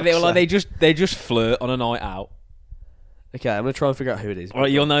 They were like they just flirt on a night out. Okay, I'm gonna try and figure out who it is. Right,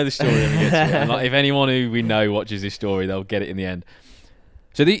 you'll know the story when we get to it. And like, if anyone who we know watches this story, they'll get it in the end.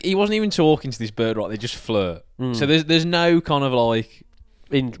 So he wasn't even talking to this bird, right? They just flirt. So there's no kind of like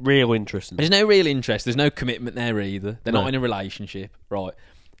real interest. There's no real interest. There's no commitment there either. They're not in a relationship, right?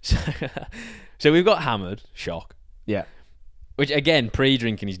 So we've got hammered. Shock. Yeah. Which again,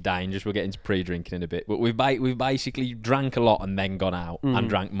 pre-drinking is dangerous. We'll get into pre-drinking in a bit, but we've basically drank a lot and then gone out and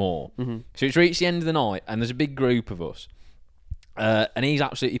drank more. Mm-hmm. So it's reached the end of the night, and there's a big group of us, and he's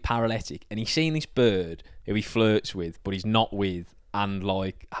absolutely paralytic, and he's seen this bird who he flirts with, but he's not with, and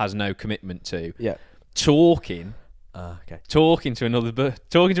like has no commitment to. Yeah. Talking to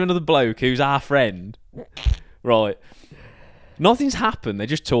another bloke who's our friend, right? Nothing's happened. They're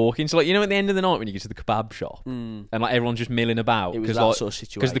just talking. So, like, you know, at the end of the night when you get to the kebab shop and like everyone's just milling about because like, sort of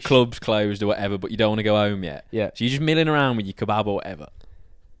situation, because the club's closed or whatever, but you don't want to go home yet. Yeah. So you're just milling around with your kebab or whatever.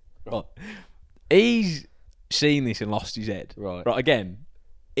 Right. He's seen this and lost his head. Right. Again,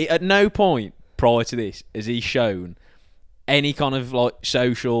 at no point prior to this has he shown any kind of like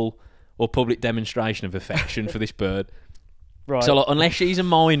social or public demonstration of affection for this bird. Right. So, like, unless she's a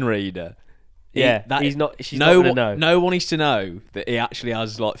mind reader. She's not gonna know. No one is to know that he actually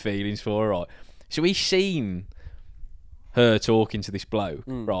has like feelings for her, right? So he's seen her talking to this bloke,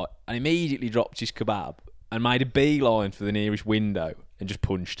 right, and immediately dropped his kebab and made a beeline for the nearest window and just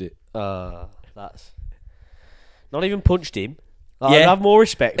punched it. That's not even punched him. Like, I'd have more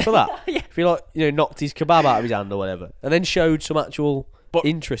respect for that. Yeah. If he like knocked his kebab out of his hand or whatever, and then showed some actual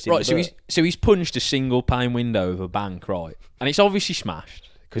interest in it. So he's punched a single pane window of a bank, right, and it's obviously smashed.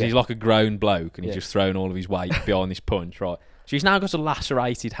 Because he's like a grown bloke and he's just thrown all of his weight behind this punch, right? So he's now got a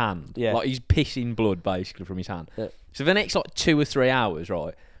lacerated hand. Yeah. Like he's pissing blood basically from his hand. Yeah. So for the next like 2 or 3 hours,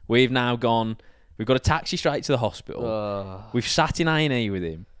 right, we've got a taxi straight to the hospital. We've sat in A&E with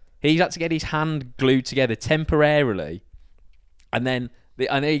him. He's had to get his hand glued together temporarily. And then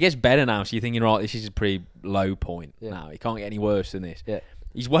he gets better now, so you're thinking, right, this is a pretty low point now. It can't get any worse than this. Yeah.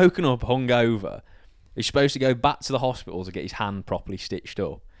 He's woken up hungover. He's supposed to go back to the hospital to get his hand properly stitched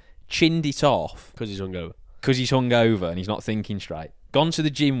up. Chinned it off. Because he's hungover. Because he's hungover and he's not thinking straight. Gone to the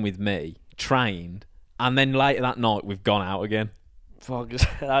gym with me, trained, and then later that night we've gone out again. Fuck,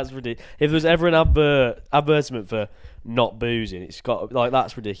 that's ridiculous. If there's ever an advertisement for not boozing, it's got like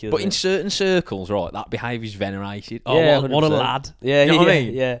that's ridiculous. But in certain circles, right, that behaviour's venerated. Oh, Yeah, what a 100%. lad. Yeah, you know what I yeah,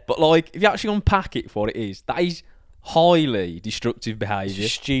 mean? yeah. But like, if you actually unpack it for what it is, that is highly destructive It's behaviour.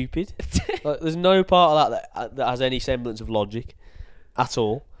 just stupid. Like, there's no part of that has any semblance of logic at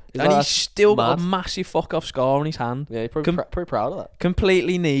all. And he's still got a mad. massive fuck off scar on his hand. Yeah, pretty proud of that.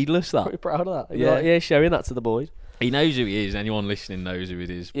 Completely needless, that. Pretty proud of that. Yeah. Yeah, showing that to the boys. He knows who he is. Anyone listening knows who it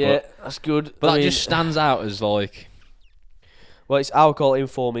is. Yeah, that's good. But I that mean, just stands out as like... well, it's alcohol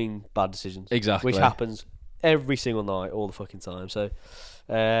informing bad decisions. Exactly. Which happens every single night, all the fucking time. So,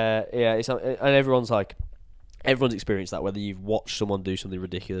 yeah, it's and everyone's experienced that, whether you've watched someone do something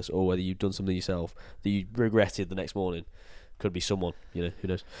ridiculous or whether you've done something yourself that you regretted the next morning. Could be someone, who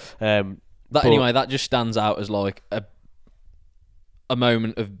knows. Anyway, that just stands out as like a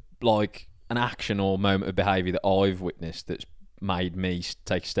moment of like an action or moment of behaviour that I've witnessed that's made me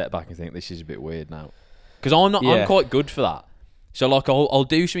take a step back and think this is a bit weird now. Because I'm not, I'm quite good for that. So like I'll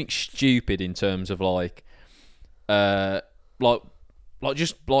do something stupid in terms of like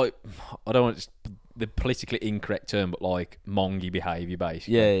just like I don't want the politically incorrect term, but like mongy behaviour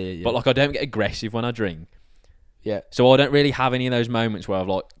basically. Yeah. But like I don't get aggressive when I drink. Yeah. So I don't really have any of those moments where I've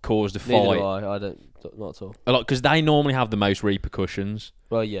like caused a fight. Neither do I don't, not at all. A lot, because they normally have the most repercussions.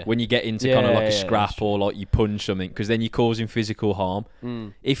 Well, yeah. When you get into kind of like a that's scrap true. or like you punch something, because then you're causing physical harm.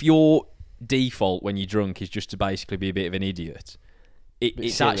 Mm. If your default when you're drunk is just to basically be a bit of an idiot,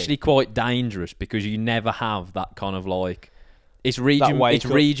 it's silly. actually quite dangerous because you never have that kind of like it's region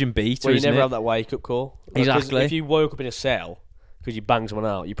beta. Well, you isn't never it? have that wake up call. Like, 'cause Exactly. if you woke up in a cell because you banged someone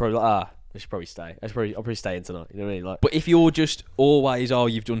out, you're probably like, I should probably stay. I'll probably stay in tonight. You know what I mean? Like, But if you're just always,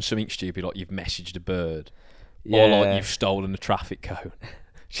 you've done something stupid, like you've messaged a bird, or like you've stolen a traffic cone.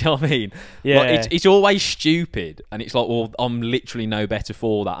 Do you know what I mean? Yeah. Like, it's always stupid, and it's like, well, I'm literally no better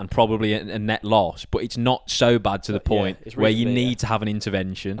for that, and probably a net loss. But it's not so bad to the point it's where really you bad, need to have an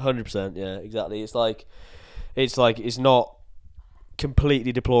intervention. 100%. Yeah, exactly. It's not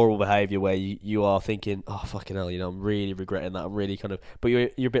completely deplorable behaviour where you are thinking, oh fucking hell, I'm really regretting that. I'm really kind of, but you're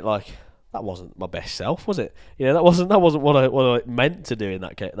a bit like, that wasn't my best self, was it? That wasn't what I meant to do in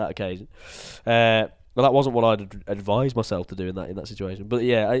that occasion. Well, that wasn't what I'd advise myself to do in that situation. But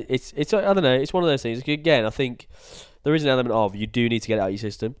yeah, it's I don't know. It's one of those things. Again, I think there is an element of you do need to get it out of your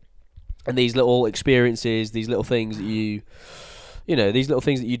system, and these little experiences, these little things that these little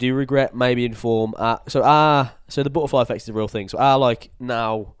things that you do regret, maybe inform. So the butterfly effect is a real thing. So our like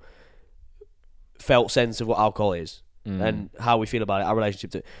now felt sense of what alcohol is and how we feel about it, our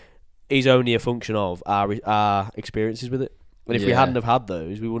relationship to it, is only a function of our experiences with it. And if we hadn't have had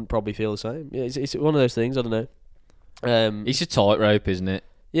those, we wouldn't probably feel the same. Yeah, it's one of those things. I don't know. It's a tightrope, isn't it?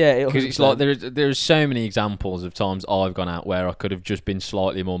 Yeah, because it's like there's so many examples of times I've gone out where I could have just been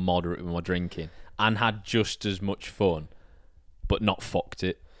slightly more moderate with my drinking and had just as much fun, but not fucked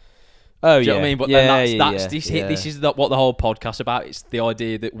it. Oh, do you know what I mean? But then this is what the whole podcast's about. It's the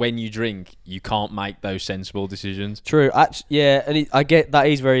idea that when you drink, you can't make those sensible decisions. True. Actually, and I get that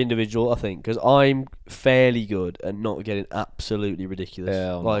is very individual, I think, because I'm fairly good at not getting absolutely ridiculous.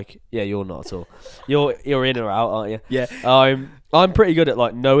 You're not at all. You're in or out, aren't you? Yeah. I'm pretty good at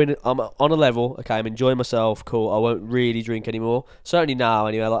like knowing I'm on a level. Okay, I'm enjoying myself. Cool. I won't really drink anymore. Certainly now,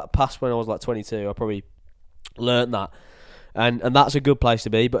 anyway. Like past when I was like 22, I probably learnt that. And that's a good place to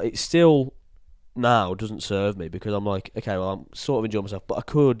be, but it still now doesn't serve me because I'm like, okay, well, I'm sort of enjoying myself, but I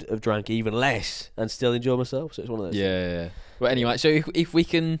could have drank even less and still enjoy myself. So it's one of those. Yeah. Well, anyway, so if we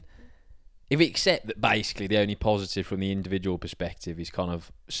accept that basically the only positive from the individual perspective is kind of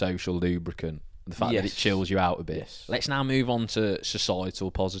social lubricant, the fact that it chills you out a bit. Yes. Let's now move on to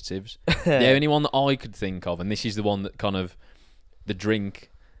societal positives. The only one that I could think of, and this is the one that kind of the drink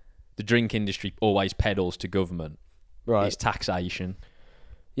industry always peddles to government. Right. It's taxation.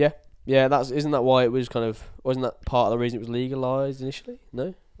 Yeah. Isn't that why it was wasn't that part of the reason it was legalised initially?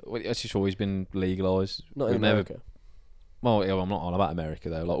 No? Well, it's just always been legalised. Not in America. Well, I'm not on about America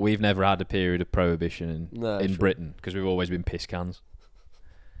though. Like we've never had a period of prohibition in Britain because we've always been piss cans.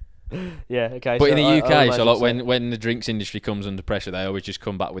 Yeah, okay. But in the UK, so like when the drinks industry comes under pressure, they always just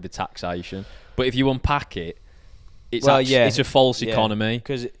come back with the taxation. But if you unpack it, it's a false economy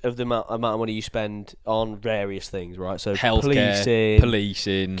because of the amount of money you spend on various things, right? So healthcare,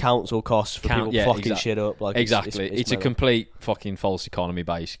 policing, council costs for people fucking shit up. Like exactly, it's a complete fucking false economy,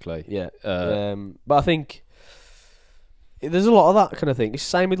 basically. Yeah, but I think there's a lot of that kind of thing. It's the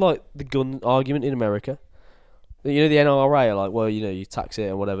same with like the gun argument in America. You know, the NRA are like, well, you know, you tax it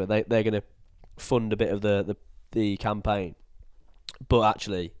or whatever. They're going to fund a bit of the campaign, but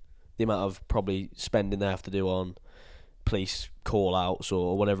actually, the amount of probably spending they have to do on police call outs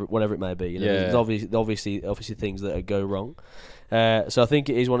or whatever it may be. You know, there's obviously things that go wrong. So I think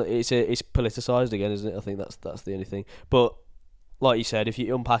it is it's politicised again, isn't it? I think that's the only thing. But like you said, if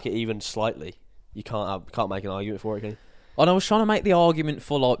you unpack it even slightly, you can't make an argument for it, can you? And I was trying to make the argument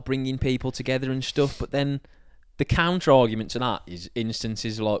for like bringing people together and stuff, but then the counter argument to that is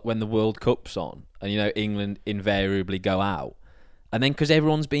instances like when the World Cup's on, and you know England invariably go out, and then because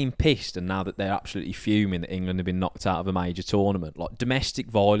everyone's been pissed, and now that they're absolutely fuming that England have been knocked out of a major tournament, like domestic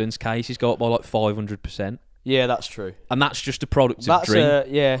violence cases go up by like 500%. Yeah, that's true. And that's just a product of drink.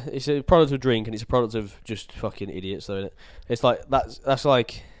 It's a product of drink, and it's a product of just fucking idiots, though, isn't it? It's like that's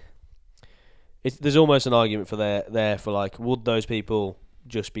like. There's almost an argument for there for like, would those people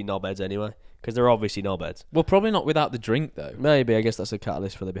just be knobheads anyway? Because they're obviously knobheads. Well, probably not without the drink, though. Maybe, I guess that's a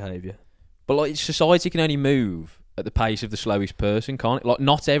catalyst for their behaviour. But like, society can only move at the pace of the slowest person, can't it? Like,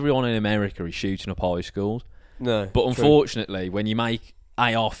 not everyone in America is shooting up high schools. No. But unfortunately, when you make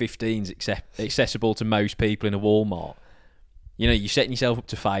AR-15s accessible to most people in a Walmart, you know, you're setting yourself up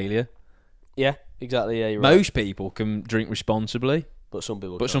to failure. Yeah, exactly. Yeah, you're right. Most people can drink responsibly. But some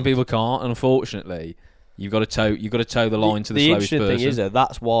people can't, and unfortunately, you've got to toe the line to the slowest person. The interesting thing is, though,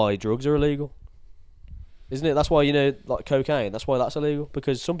 that's why drugs are illegal, isn't it? That's why, you know, like cocaine. That's why that's illegal,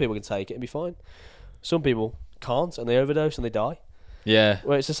 because some people can take it and be fine. Some people can't, and they overdose and they die. Yeah.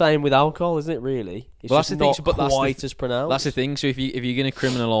 Well, it's the same with alcohol, isn't it? Really, it's just not quite as pronounced. That's the thing. So if you're going to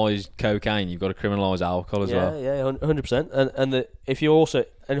criminalise cocaine, you've got to criminalise alcohol as well. Yeah, 100%. And if you also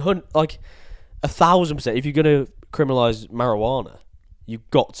like 1,000%, if you're going to criminalise marijuana, you've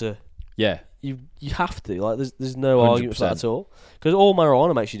got to. Yeah. You have to. Like, there's no 100%. Argument for that at all. Because all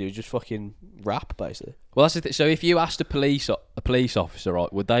marijuana makes you do is just fucking rap, basically. Well, that's the thing. So if you asked a police officer,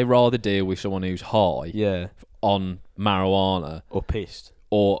 right, would they rather deal with someone who's high on marijuana or pissed?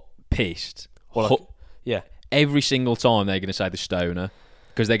 Or yeah. Every single time they're going to say the stoner,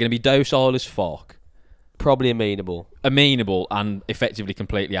 because they're going to be docile as fuck. Probably amenable and effectively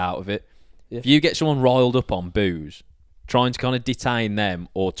completely out of it. Yeah. If you get someone riled up on booze, trying to kind of detain them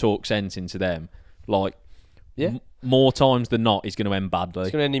or talk sense into them, like, more times than not, is going to end badly.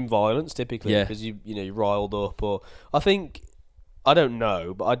 It's going to end in violence, typically, because you're riled up. Or I don't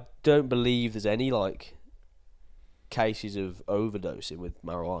know, but I don't believe there's any like cases of overdosing with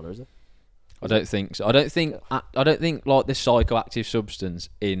marijuana, is there? I don't think so. I don't think like the psychoactive substance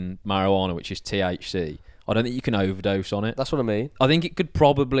in marijuana, which is THC. I don't think you can overdose on it. That's what I mean. I think it could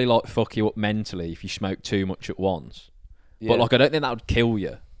probably like fuck you up mentally if you smoke too much at once. Yeah. But like, I don't think that would kill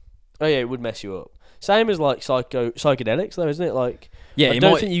you. Oh yeah, it would mess you up. Same as like psychedelics, though, isn't it? Like, yeah, I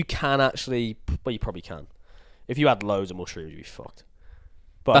don't think you can actually. Well, you probably can. If you had loads of mushrooms, you'd be fucked.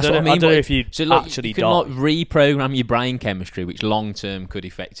 But I don't know if you actually you can like reprogram your brain chemistry, which long term could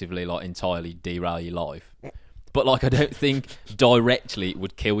effectively like entirely derail your life. But like, I don't think directly it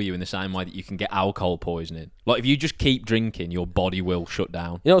would kill you in the same way that you can get alcohol poisoning. Like, if you just keep drinking, your body will shut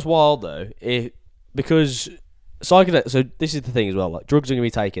down. You know what's wild though? Because psychedelics. So this is the thing as well. Like, drugs are going to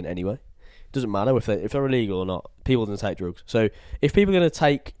be taken anyway. It doesn't matter if they're illegal or not. People are going to take drugs. So if people are going to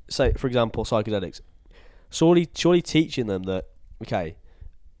take, say, for example, psychedelics, surely teaching them that, okay,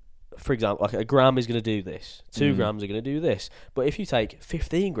 for example, like a gram is going to do this, 2 grams are going to do this, but if you take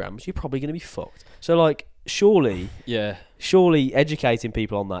 15 grams, you're probably going to be fucked. So like, surely educating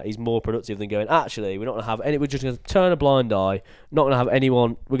people on that is more productive than going, actually, we're not going to have any, we're just going to turn a blind eye, not going to have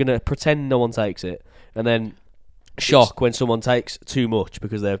anyone, we're going to pretend no one takes it, and then shock when someone takes too much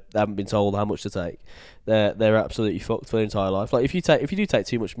because they haven't been told how much to take. They're absolutely fucked for their entire life. Like, if you do take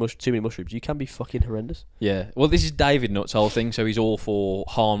too many mushrooms, you can be fucking horrendous. Yeah. Well, this is David Nutt's whole thing, so he's all for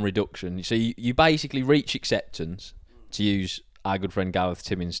harm reduction. So you basically reach acceptance, to use our good friend Gareth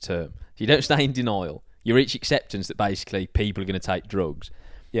Timmins' term. So you don't stay in denial. You reach acceptance that basically people are going to take drugs.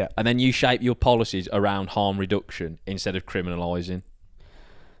 Yeah. And then you shape your policies around harm reduction instead of criminalising.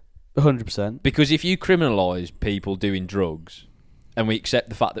 100%. Because if you criminalise people doing drugs, and we accept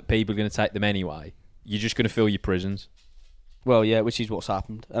the fact that people are going to take them anyway, you're just going to fill your prisons. Well, yeah, which is what's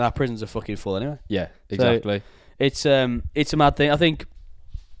happened, and our prisons are fucking full anyway. Yeah, exactly. So it's a mad thing. I think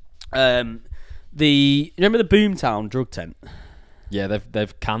remember the Boomtown drug tent? Yeah,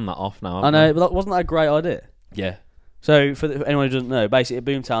 they've canned that off now. I know, but wasn't that a great idea? Yeah. So for anyone who doesn't know, basically at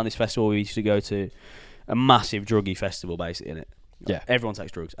Boomtown, this festival we used to go to, a massive druggy festival, basically, in it. Yeah. Everyone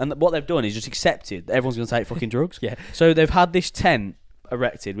takes drugs. And what they've done is just accepted that everyone's going to take fucking drugs. Yeah. So they've had this tent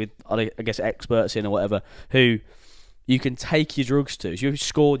erected with, I guess, experts in or whatever, who you can take your drugs to. So you've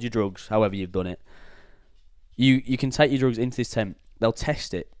scored your drugs, however you've done it. You can take your drugs into this tent. They'll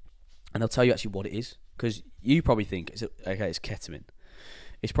test it, and they'll tell you actually what it is. Because you probably think, it's ketamine.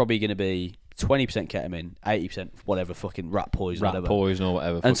 It's probably going to be 20% ketamine, 80% whatever, fucking rat poison, or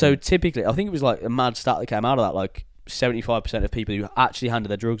whatever. And so typically, I think it was like a mad stat that came out of that, like 75% of people who actually handed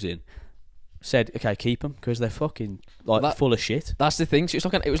their drugs in said, okay, keep them, because they're fucking full of shit. That's the thing. So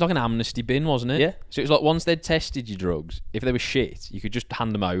it was like an amnesty bin, wasn't it? Yeah. So it was like once they'd tested your drugs, if they were shit, you could just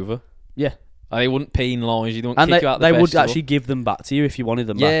hand them over. Yeah. They wouldn't penalise you. They wouldn't kick you out the festival. They would actually give them back to you if you wanted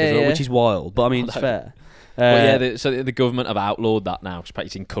them back as well, which is wild. But I mean, it's fair. So the government have outlawed that now.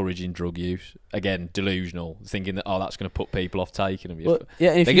 It's encouraging drug use. Again, delusional, thinking that that's going to put people off taking them. Well,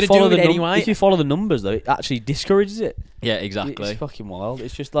 yeah, and if you follow the numbers, though, it actually discourages it. Yeah, exactly. It's fucking wild.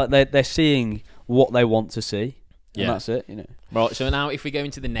 It's just like they're seeing what they want to see, and that's it. Right. So now, if we go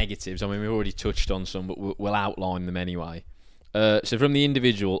into the negatives, I mean, we've already touched on some, but we'll outline them anyway. So from the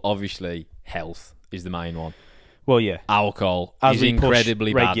individual, obviously, health is the main one. Well, yeah. Alcohol is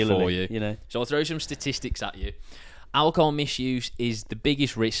incredibly bad for you. So I'll throw some statistics at you. Alcohol misuse is the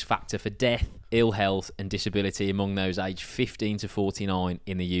biggest risk factor for death, ill health and disability among those aged 15 to 49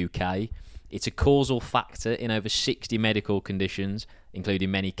 in the UK. It's a causal factor in over 60 medical conditions,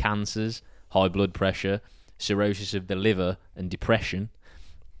 including many cancers, high blood pressure, cirrhosis of the liver and depression.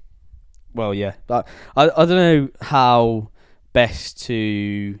 Well, yeah. I don't know how best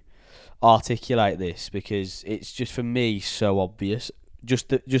to articulate this, because it's just, for me, so obvious. Just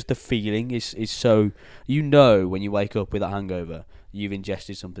the feeling is so, when you wake up with a hangover, you've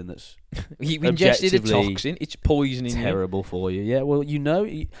ingested something that's you've ingested a toxin. It's poisoning terrible for you. Yeah, well,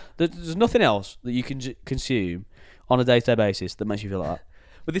 there's nothing else that you can consume on a day-to-day basis that makes you feel like that.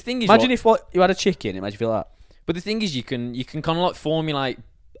 But the thing is, imagine if you had a chicken, it makes you feel like that. But the thing is, you can kind of like formulate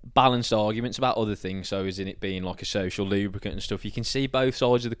balanced arguments about other things. So, as in it being like a social lubricant and stuff, you can see both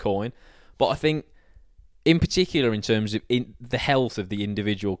sides of the coin. But I think, in particular, in terms of the health of the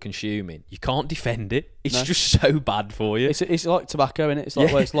individual consuming, you can't defend it. It's just so bad for you. It's like tobacco, innit? It's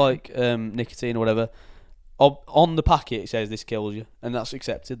like it's like nicotine or whatever. On the packet, it says this kills you, and that's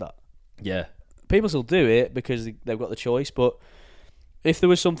accepted. That people still do it because they've got the choice. But if there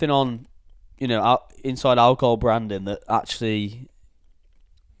was something on, inside alcohol branding that actually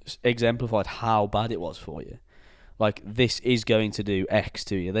exemplified how bad it was for you, like this is going to do X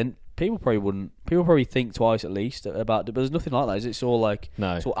to you, then people probably think twice at least about it. But there's nothing like that. It's all like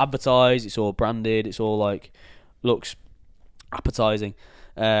it's all advertised, it's all branded, it's all like looks appetizing,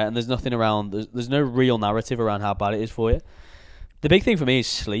 and there's nothing around. There's no real narrative around how bad it is for you. The big thing for me is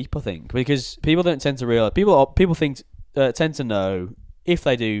sleep, I think, because people don't tend to realize. People tend to know if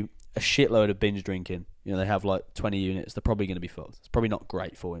they do a shitload of binge drinking. They have like 20 units. They're probably going to be fucked. It's probably not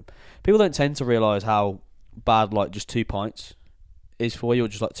great for him. People don't tend to realize how bad like just 2 pints is for you, or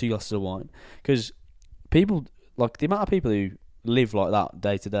just like 2 glasses of wine. Because people, like the amount of people who live like that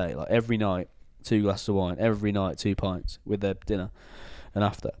day to day, like every night 2 glasses of wine, every night 2 pints with their dinner and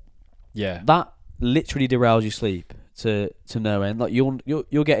after. Yeah, that literally derails your sleep to no end. Like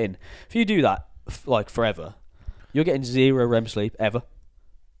you're getting, if you do that like forever, you're getting 0 REM sleep ever.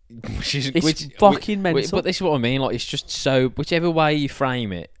 It's fucking mental. But this is what I mean. Like, it's just so, whichever way you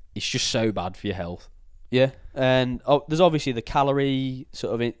frame it, it's just so bad for your health. Yeah, and there's obviously the calorie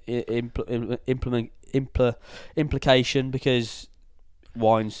sort of implication, because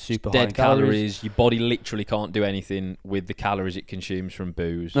wine's super high in calories. Your body literally can't do anything with the calories it consumes from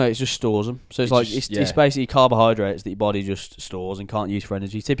booze. No, it just stores them. So it's basically carbohydrates that your body just stores and can't use for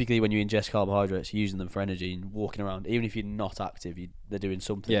energy. Typically, when you ingest carbohydrates, you're using them for energy and walking around. Even if you're not active, they're doing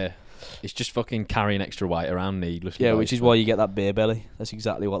something. Yeah, it's just fucking carrying extra weight around needlessly. Yeah, which is why you get that beer belly. That's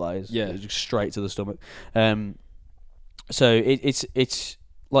exactly what that is. Yeah, it's just straight to the stomach. So it's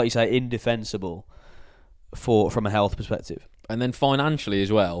like you say, indefensible from a health perspective. And then financially as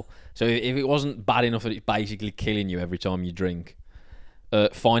well. So if it wasn't bad enough that it's basically killing you every time you drink,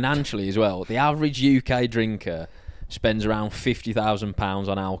 financially as well, the average UK drinker spends around £50,000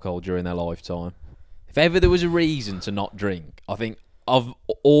 on alcohol during their lifetime. If ever there was a reason to not drink, I think of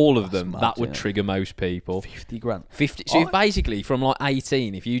all of them, that would trigger most people. 50 grand. 50. So if basically from like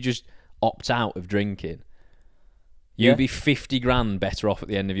 18, if you just opt out of drinking, you'd be 50 grand better off at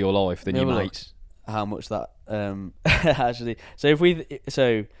the end of your life than your mates. How much that actually?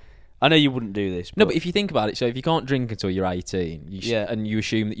 So I know you wouldn't do this. No, but if you think about it, so if you can't drink until you're 18, and you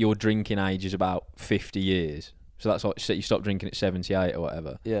assume that your drinking age is about 50 years, so that's like you stop drinking at 78 or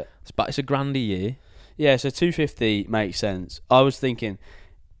whatever. Yeah, it's a grand a year. Yeah, so 250 makes sense. I was thinking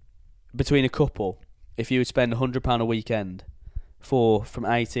between a couple, if you would spend £100 a weekend from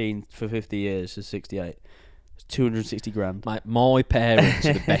 18 for 50 years to 68, It's 260 grand. Mate, my parents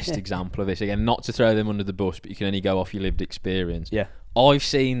are the best example of this. Again, not to throw them under the bus, but you can only go off your lived experience. Yeah. I've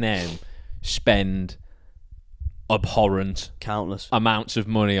seen them spend abhorrent Countless amounts of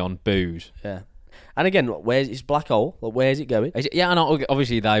money on booze. Yeah. And again, where's it's black hole? Like, where's it going? Yeah, and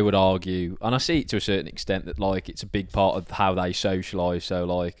obviously they would argue, and I see it to a certain extent, that like it's a big part of how they socialise. So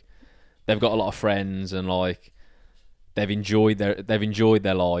like, they've got a lot of friends, and like they've enjoyed their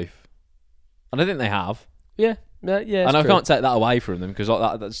life, and I think they have. Yeah. Yeah. And I can't take that away from them, because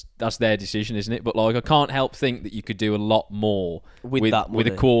like that's their decision, isn't it? But like, I can't help think that you could do a lot more with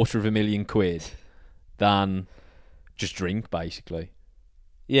 £250,000 than just drink, basically.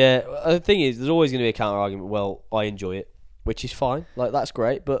 Yeah, the thing is, there's always going to be a counter argument. Well, I enjoy it, which is fine. Like, that's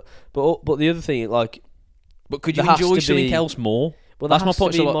great. But the other thing, like, but could you enjoy something else more? Well, that's my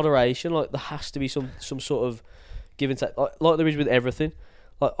point. Moderation. Like, there has to be some sort of give and take, like there is with everything.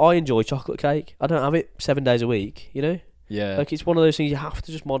 Like, I enjoy chocolate cake. I don't have it 7 days a week. You know. Yeah. Like, it's one of those things you have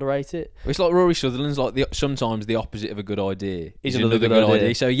to just moderate it. It's like Rory Sutherland's like sometimes the opposite of a good idea is another good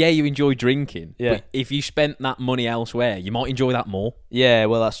idea. So yeah, you enjoy drinking. Yeah. But if you spent that money elsewhere, you might enjoy that more. Yeah,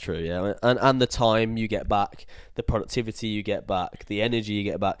 well, that's true. Yeah, and the time you get back, the productivity you get back, the energy you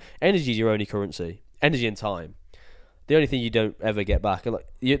get back. Energy is your only currency. Energy and time. The only thing you don't ever get back, and like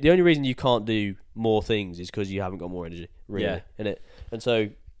the only reason you can't do more things is because you haven't got more energy. Really, yeah. Innit? And so,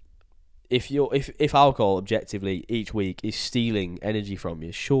 if alcohol objectively each week is stealing energy from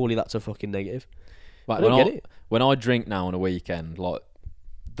you, surely that's a fucking negative. Like, I don't get it. When I drink now on a weekend, like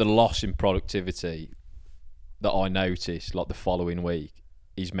the loss in productivity that I notice, like the following week,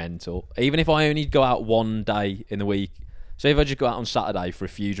 is mental. Even if I only go out one day in the week, so if I just go out on Saturday for a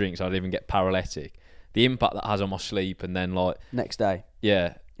few drinks, I'd even get paralytic. The impact that has on my sleep, and then like next day,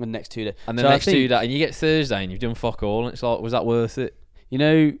 yeah, and next 2 days, and then next 2 days, and you get Thursday and you've done fuck all, and it's like, was that worth it? You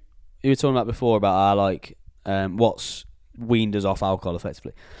know, you were talking about before about our like what's weaned us off alcohol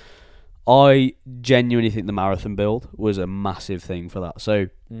effectively. I genuinely think the marathon build was a massive thing for that. So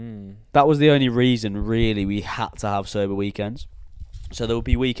that was the only reason really we had to have sober weekends. So there would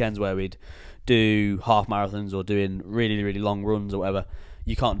be weekends where we'd do half marathons or doing really, really long runs or whatever.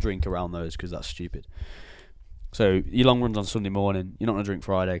 You can't drink around those because that's stupid. So your long runs on Sunday morning, you're not going to drink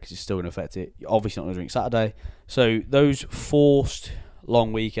Friday because it's still going to affect it. You're obviously not going to drink Saturday. So those forced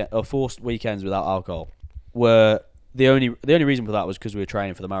weekends without alcohol were the only reason for that was because we were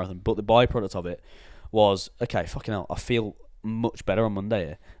training for the marathon. But the byproduct of it was, okay, fucking hell, I feel much better on Monday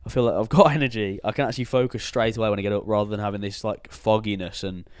here. I feel like I've got energy. I can actually focus straight away when I get up, rather than having this like fogginess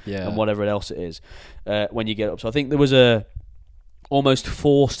and whatever else it is when you get up. So I think there was a almost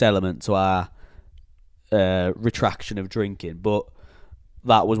forced element to our retraction of drinking, but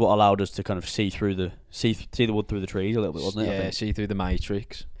that was what allowed us to kind of see the wood through the trees a little bit, wasn't it? Yeah, see through the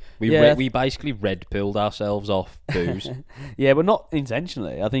matrix. We basically red pilled ourselves off booze. Yeah, but not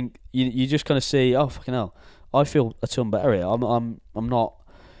intentionally. I think you just kind of see, oh fucking hell, I feel a ton better here. I'm not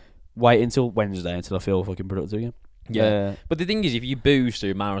waiting until Wednesday until I feel fucking productive again. Yeah, but the thing is, if you booze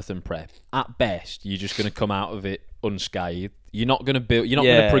through marathon prep, at best you're just going to come out of it unscathed. You're not going to build. You're not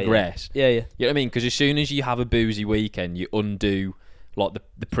going to progress. Yeah. You know what I mean? Because as soon as you have a boozy weekend, you undo like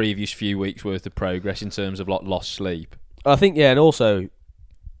the previous few weeks worth of progress in terms of like lost sleep. I think and also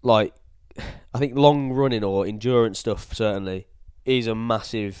like I think long running or endurance stuff certainly is a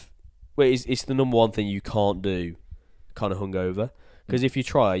massive. Well, it's the number one thing you can't do, kind of hungover. Because if you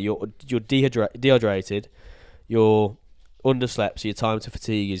try, you're dehydrated, you're underslept, so your time to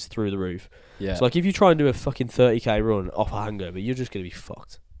fatigue is through the roof. Yeah. So like if you try and do a fucking 30k run off a hangover, you're just gonna be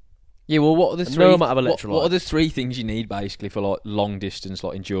fucked. Yeah, well, what are the three? No amount of electrolytes. What are the three things you need basically for like long distance,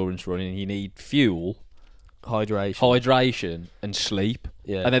 like endurance running? You need fuel, hydration, and sleep.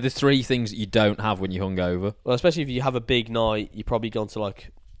 Yeah, and they're the three things that you don't have when you're hungover. Well, especially if you have a big night, you're probably gone to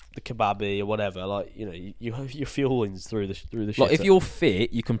like the kebabi or whatever. Like you have your fuelings through the shit. Like if you're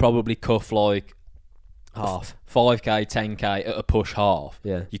fit, you can probably cuff like half 5k, 10k at a push half.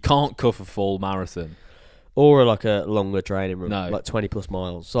 Yeah, you can't cuff a full marathon. Or like a longer training run, no. like 20 plus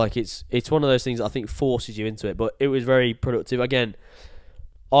miles. So like it's one of those things that I think forces you into it, but it was very productive. Again,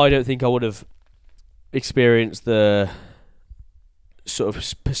 I don't think I would have experienced the sort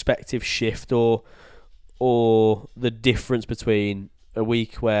of perspective shift or the difference between a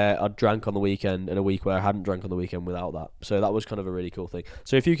week where I drank on the weekend and a week where I hadn't drank on the weekend without that. So that was kind of a really cool thing.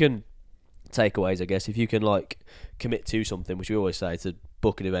 So if you can takeaways, I guess, if you can like commit to something, which we always say to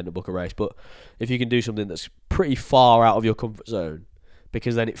book an event or book a race, but if you can do something that's pretty far out of your comfort zone,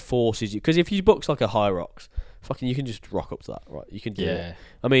 because then it forces you. Because if you book like a High Rocks, fucking you can just rock up to that, right? You can do it.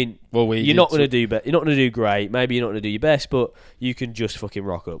 I mean, you're not going to do you're not going to do great. Maybe you're not going to do your best, but you can just fucking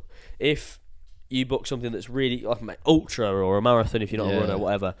rock up. If you book something that's really like ultra or a marathon if you're not a runner or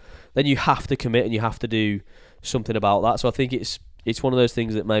whatever, then you have to commit and you have to do something about that. So I think it's one of those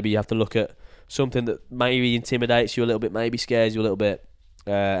things that maybe you have to look at something that maybe intimidates you a little bit, maybe scares you a little bit,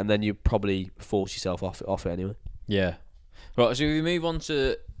 and then you probably force yourself off it anyway. Yeah. Right, so we move on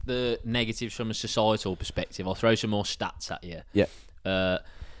to the negatives from a societal perspective. I'll throw some more stats at you. Yeah.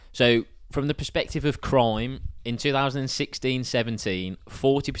 So from the perspective of crime, in 2016-17,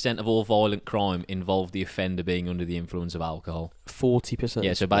 40% of all violent crime involved the offender being under the influence of alcohol. 40%?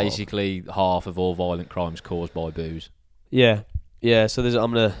 Yeah, so basically half of all violent crimes caused by booze. Yeah. Yeah, so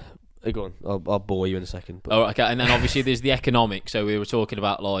I'm going to... Go on, I'll bore you in a second. But. Oh, okay, and then obviously there's the economic. So we were talking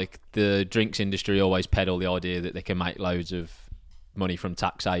about, like, the drinks industry always peddle the idea that they can make loads of money from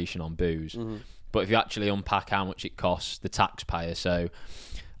taxation on booze. Mm-hmm. But if you actually unpack how much it costs the taxpayer, so...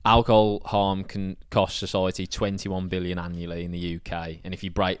 Alcohol harm can cost society 21 billion annually in the UK, and if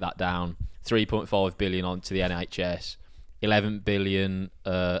you break that down, 3.5 billion onto the NHS, 11 billion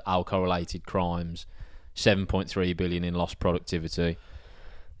alcohol-related crimes, 7.3 billion in lost productivity.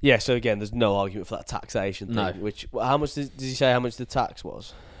 Yeah, so again, there's no argument for that taxation thing. No. Which how much did he say? How much the tax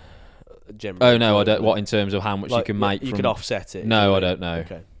was? Generally, oh no, I don't. What in terms of how much you can make? You could offset it. No, I don't know.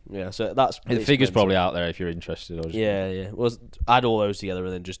 Okay. Yeah, so that's the figure's probably out there if you're interested. Yeah. Well, add all those together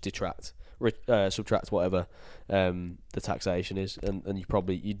and then just subtract whatever the taxation is, and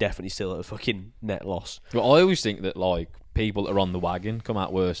you definitely still at a fucking net loss. But I always think that like people that are on the wagon come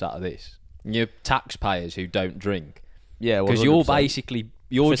out worse out of this. You're taxpayers who don't drink. Yeah, because you're basically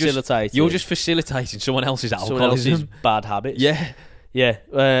facilitating. You're just facilitating someone else's alcoholism, someone else's bad habits.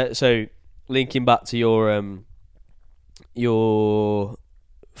 Yeah. So linking back to your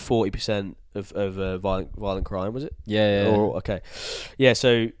 40% of violent crime, was it? Yeah. Okay. Yeah,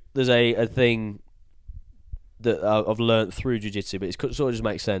 so there's a thing that I've learnt through jiu-jitsu, but it sort of just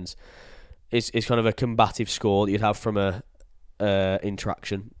makes sense. It's kind of a combative score that you'd have from a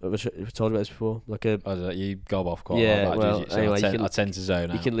interaction. Have I told you about this before? Like a... I don't know, you go off quite a lot. Well, anyway, I tend to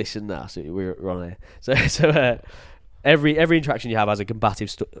zone out. You can listen now, so we're on here. So every interaction you have has a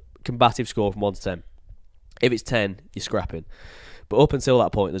combative score from 1 to 10. If it's 10, you're scrapping. But up until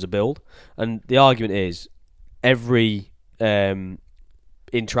that point, there's a build. And the argument is every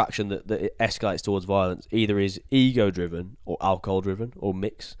interaction that escalates towards violence either is ego-driven or alcohol-driven or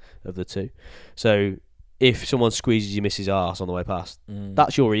mix of the two. So if someone squeezes your missus' arse on the way past,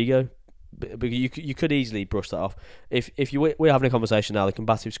 that's your ego. But you could easily brush that off. If we're having a conversation now, the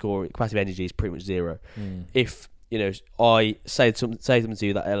combative energy is pretty much 0. If I say something to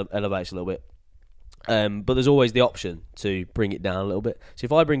you that elevates a little bit. But there's always the option to bring it down a little bit. So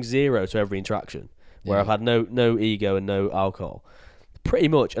if I bring 0 to every interaction, where I've had no ego and no alcohol, pretty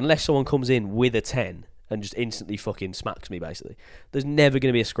much, unless someone comes in with a 10 and just instantly fucking smacks me, basically, there's never going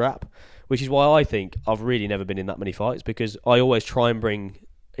to be a scrap. Which is why I think I've really never been in that many fights, because I always try and bring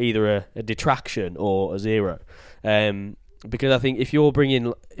either a detraction or a 0. Because I think if you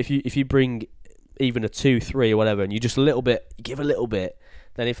bring even a 2, 3 or whatever, and you just give a little bit,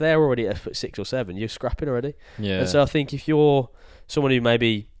 then if they're already at 6 or 7, you're scrapping already. Yeah. And so I think if you're someone who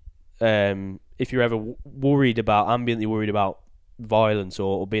maybe, if you're ever ambiently worried about violence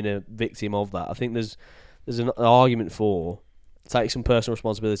or being a victim of that, I think there's an argument for take some personal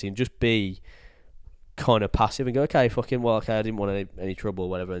responsibility and just be kind of passive and go, okay, I didn't want any trouble or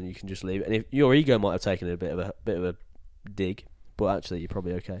whatever, and you can just leave it. And if your ego might have taken a bit of a dig, but actually you're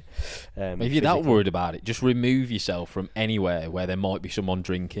probably okay. If you're that worried about it, just remove yourself from anywhere where there might be someone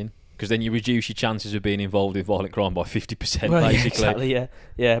drinking, because then you reduce your chances of being involved in violent crime by 50%, basically. Yeah, exactly,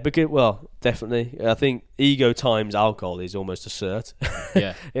 yeah. Because, definitely. I think ego times alcohol is almost a cert.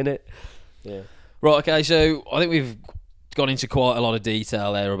 Yeah. In it. Yeah. Right, okay, so I think we've gone into quite a lot of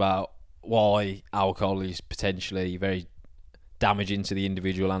detail there about why alcohol is potentially very damaging to the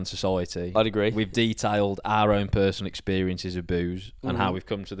individual and society. I'd agree. We've detailed our own personal experiences of booze and how we've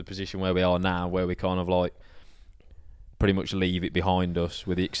come to the position where we are now, where we kind of like pretty much leave it behind us,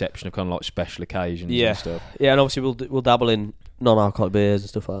 with the exception of kind of like special occasions and stuff. Yeah, and obviously we'll dabble in non-alcoholic beers and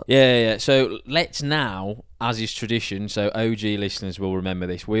stuff like that. Yeah. So let's now, as is tradition, so OG listeners will remember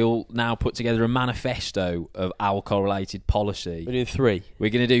this, we'll now put together a manifesto of alcohol-related policy. We're doing 3. We're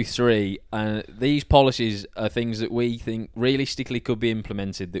going to do 3, and these policies are things that we think realistically could be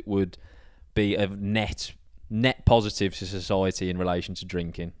implemented that would be a net positive to society in relation to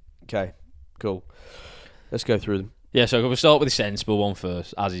drinking. Okay, cool. Let's go through them. Yeah, so we'll start with the sensible one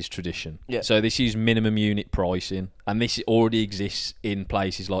first, as is tradition. Yeah. So this is minimum unit pricing, and this already exists in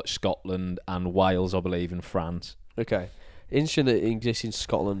places like Scotland and Wales, I believe, and France. Okay. Interesting that it exists in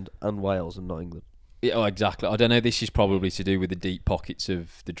Scotland and Wales and not England. Yeah, oh, exactly. I don't know. This is probably to do with the deep pockets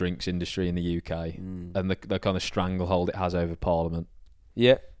of the drinks industry in the UK and the kind of stranglehold it has over Parliament.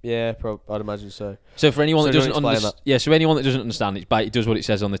 Yeah, I'd imagine so. So for anyone that doesn't understand, so anyone that doesn't understand, it does what it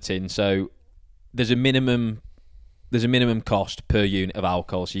says on the tin. So there's a minimum cost per unit of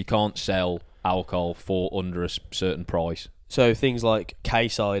alcohol, so you can't sell alcohol for under a certain price. So things like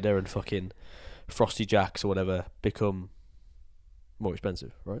K-cider and fucking Frosty Jacks or whatever become more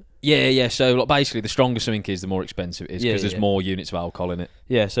expensive, right? Yeah. So like, basically, the stronger something is, the more expensive it is because there's more units of alcohol in it.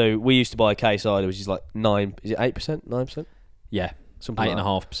 Yeah. So we used to buy K-cider, which is like 9%. Is it 8%? 9%? Yeah, something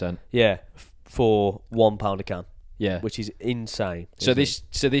 8.5%. Yeah, for £1 a can. Yeah, which is insane. So this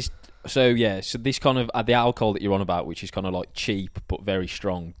kind of the alcohol that you're on about, which is kind of like cheap but very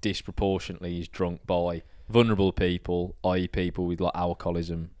strong, disproportionately is drunk by vulnerable people, i.e., people with like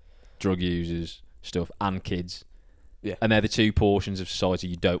alcoholism, drug users, stuff, and kids. Yeah, and they're the two portions of society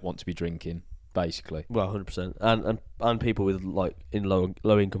you don't want to be drinking, basically. Well, 100%, and people with like in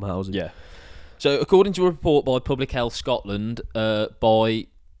low income housing. Yeah. So according to a report by Public Health Scotland, by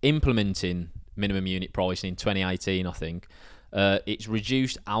implementing minimum unit pricing in 2018, I think, it's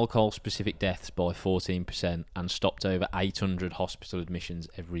reduced alcohol-specific deaths by 14% and stopped over 800 hospital admissions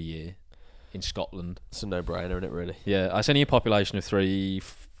every year in Scotland. It's a no-brainer, isn't it, really? Yeah, it's only a population of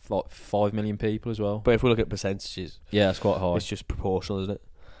 5 million people as well. But if we look at percentages... Yeah, it's quite high. It's just proportional, isn't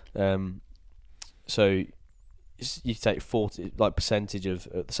it? So you take 40, like, percentage of...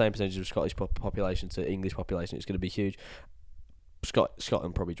 the same percentage of Scottish population to English population, it's going to be huge.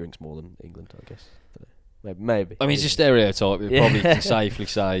 Scotland probably drinks more than England, I guess. Maybe. I mean, it's a stereotype. We probably can safely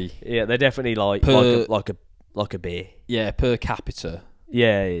say. Yeah, they're definitely like a beer. Yeah, per capita.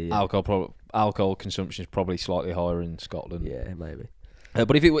 Yeah. Alcohol consumption is probably slightly higher in Scotland. Yeah, maybe.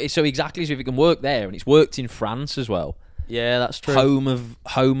 But if it can work there, and it's worked in France as well. Yeah, that's true.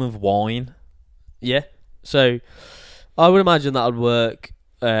 Home of wine. Yeah. So, I would imagine that would work.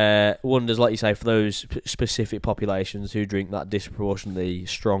 Wonders, like you say, for those specific populations who drink that disproportionately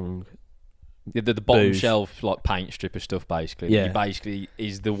strong. Yeah, the bottom booze. shelf, like paint stripper stuff, basically. Yeah. Basically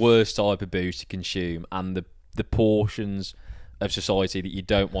is the worst type of booze to consume, and the portions of society that you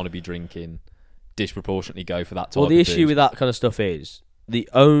don't want to be drinking disproportionately go for that type of booze. Well, the issue with that kind of stuff is the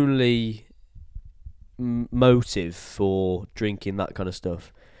only motive for drinking that kind of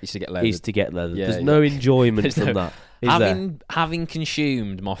stuff is to get leathered. Yeah, there's no enjoyment from that. Having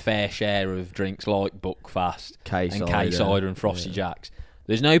consumed my fair share of drinks like Buckfast and K-cider and Frosty Jacks,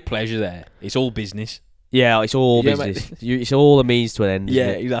 there's no pleasure there. It's all business. Yeah, it's all business. It's all a means to an end.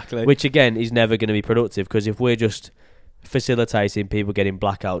 Yeah, exactly. Which again is never going to be productive, because if we're just facilitating people getting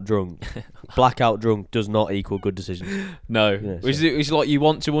blackout drunk does not equal good decisions. No, it's like you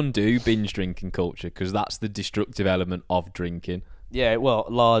want to undo binge drinking culture, because that's the destructive element of drinking. Yeah, well,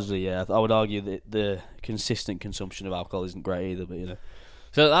 largely, yeah. I would argue that the consistent consumption of alcohol isn't great either, but you know.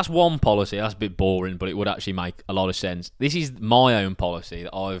 So that's one policy. That's a bit boring, but it would actually make a lot of sense. This is my own policy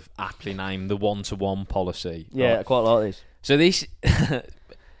that I've aptly named the one-to-one policy. Yeah, I quite like this. So this,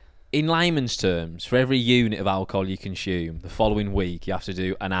 in layman's terms, for every unit of alcohol you consume, the following week you have to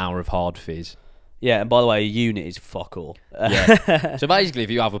do an hour of hard fizz. Yeah, and by the way, a unit is fuck all. Yeah. So basically, if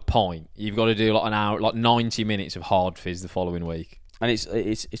you have a pint, you've got to do like an hour, like 90 minutes of hard fizz the following week. And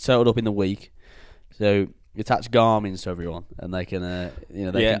it's totaled up in the week. So you attach Garmin's to everyone, and they can,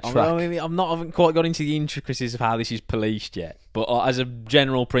 can track. I haven't quite got into the intricacies of how this is policed yet, but as a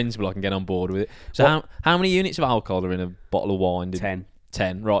general principle, I can get on board with it. So how many units of alcohol are in a bottle of wine? 10,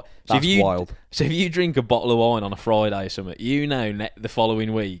 right. So That's wild. So if you drink a bottle of wine on a Friday or something, the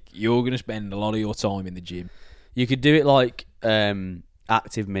following week, you're going to spend a lot of your time in the gym. You could do it like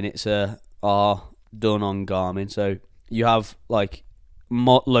active minutes are done on Garmin. So you have like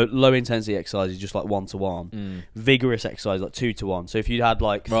low intensity exercises, just like 1-to-1. Vigorous exercise, like 2-to-1. So if you had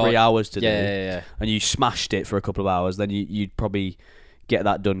like 3 hours to do, and you smashed it for a couple of hours, then you'd probably get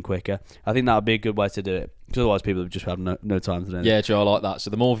that done quicker. I think that would be a good way to do it, because otherwise people would just have no time to do it. Yeah, true, I like that. So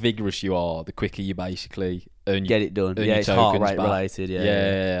the more vigorous you are, the quicker you basically get it done. Yeah, it's heart rate related.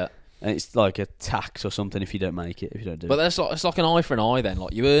 Yeah. And it's like a tax or something if you don't make it, if you don't do it. But it's like an eye for an eye then.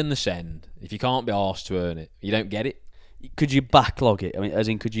 Like, you earn the send. If you can't be asked to earn it, you don't get it. Could you backlog it? I mean, as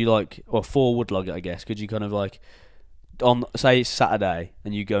in, could you forward log it, I guess? Could you kind of like, say it's Saturday,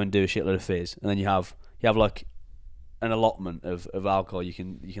 and you go and do a shitload of fizz, and then you have like an allotment of alcohol you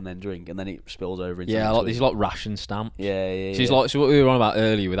can then drink, and then it spills over into like these like ration stamps. Yeah. So it's what we were on about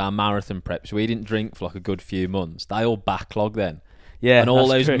earlier with our marathon preps. We didn't drink for like a good few months. They all backlog then. Yeah, and all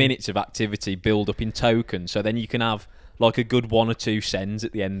those minutes of activity build up in tokens, so then you can have like a good 1 or 2 sends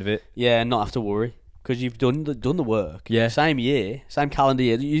at the end of it. Yeah, and not have to worry. because you've done the work. Yeah. Same year, same calendar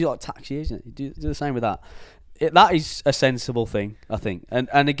year. You got tax years, isn't it? You do the same with that. That is a sensible thing, I think.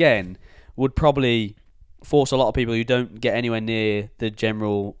 And again, would probably force a lot of people who don't get anywhere near the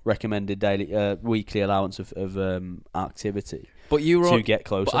general recommended daily weekly allowance of activity. But you were to get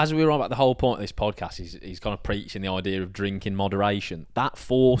closer. But as we were on about, the whole point of this podcast is he's kind of preaching the idea of drink in moderation. That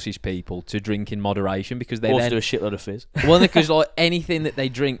forces people to drink in moderation because they also then do a shitload of fizz. Well, because like anything that they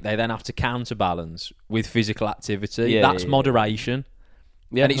drink, they then have to counterbalance with physical activity. That's moderation.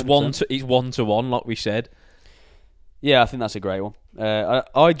 Yeah, and it's 1-to-1, 1-to-1, like we said. Yeah, I think that's a great one.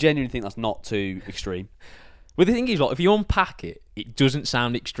 I genuinely think that's not too extreme. Well, the thing is, like, if you unpack it, it doesn't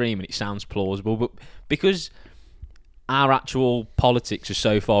sound extreme and it sounds plausible, but because our actual politics are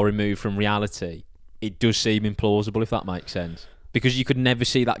so far removed from reality, it does seem implausible, if that makes sense. Because you could never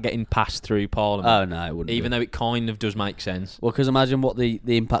see that getting passed through Parliament. Oh, no, it wouldn't. Even though it kind of does make sense. Well, because imagine what the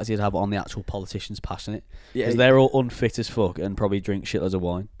impact it'd have on the actual politicians passing it. Yeah, because they're all unfit as fuck and probably drink shitloads of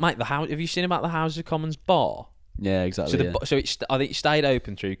wine. Mate, have you seen about the House of Commons bar? Yeah, exactly. So I think it stayed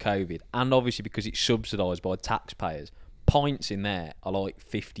open through COVID, and obviously because it's subsidised by taxpayers, pints in there are like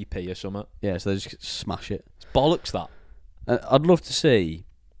 50p or something. Yeah, so they just smash it. It's bollocks, that. I'd love to see,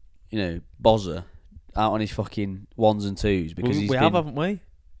 Bozza out on his fucking ones and twos because we have, haven't we?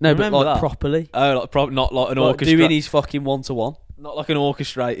 No, but like that? Properly. Oh, like not like an orchestra. Doing his fucking 1-to-1. Not like an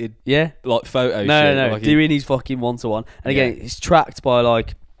orchestrated. Yeah. Like photo. No. Like doing his fucking 1-to-1, and again, it's tracked by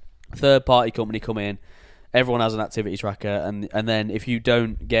like a third party company come in. Everyone has an activity tracker, and then if you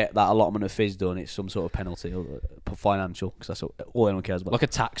don't get that allotment of fizz done, it's some sort of penalty or financial, because that's all anyone cares about. Like a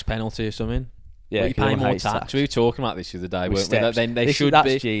tax penalty or something. Yeah, you pay more tax. We were talking about this the other day, weren't we? Then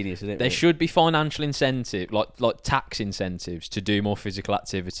that's genius, isn't it? There should be financial incentive, like tax incentives, to do more physical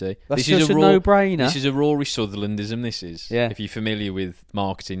activity. This is a no-brainer. This is a Rory Sutherlandism. This is, yeah. If you're familiar with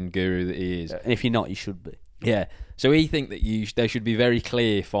marketing guru that he is, and if you're not, you should be. Yeah. So we think that there should be very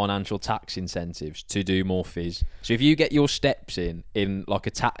clear financial tax incentives to do more fizz. So if you get your steps in like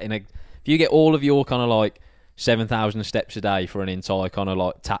if you get all of your kind of like 7,000 steps a day for an entire kind of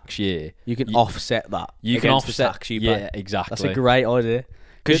like tax year, you can offset that. You can offset the tax you pay. Yeah, exactly. That's a great idea.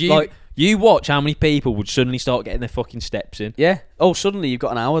 Because you watch how many people would suddenly start getting their fucking steps in. Yeah. Oh, suddenly you've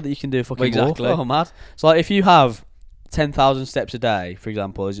got an hour that you can do a fucking walk. Oh, mad. So like if you have 10,000 steps a day, for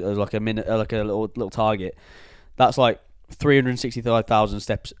example, as like a minute, like a little target, that's like 365,000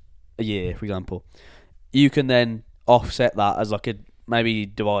 steps a year, for example. You can then offset that as like maybe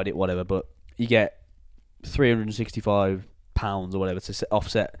divide it, whatever, but you get £365 or whatever to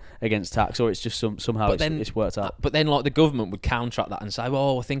offset against tax, or it's just somehow it's worked out. But then like the government would counteract that and say,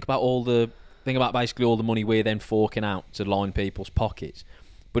 well, think about basically all the money we're then forking out to line people's pockets.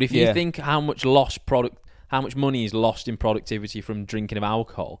 But if you think how much money is lost in productivity from drinking of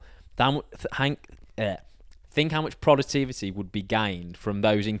alcohol, think how much productivity would be gained from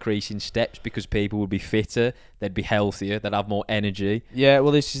those increasing steps, because people would be fitter, they'd be healthier, they'd have more energy. Yeah,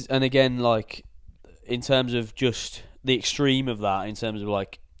 well, this is, and again, like in terms of just the extreme of that, in terms of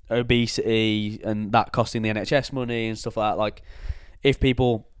like obesity and that costing the NHS money and stuff like that, like if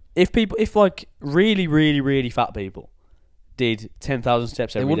like really, really, really fat people did 10,000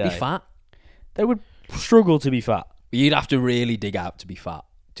 steps every day, they wouldn't be fat. They would struggle to be fat. You'd have to really dig out to be fat.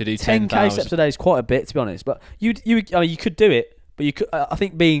 To do 10k steps a day is quite a bit, to be honest. But you could do it, but you could. I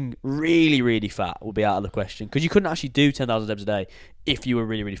think being really, really fat would be out of the question, because you couldn't actually do 10,000 steps a day if you were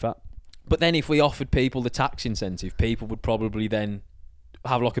really, really fat. But then, if we offered people the tax incentive, people would probably then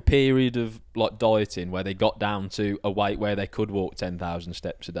have like a period of like dieting where they got down to a weight where they could walk 10,000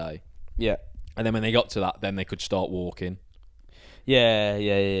 steps a day. Yeah, and then when they got to that, then they could start walking. Yeah. Do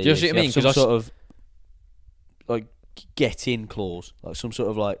you see what I mean? Some sort of like get-in clause, like some sort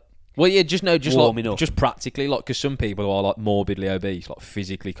of like. Well, yeah, just practically, like, because some people who are like morbidly obese, like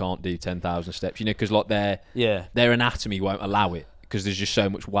physically can't do 10,000 steps, because like their anatomy won't allow it, because there's just so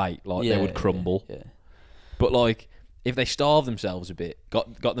much weight, like they would crumble. Yeah. But like if they starved themselves a bit,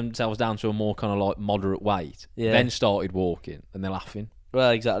 got themselves down to a more kind of like moderate weight, then started walking, and they're laughing.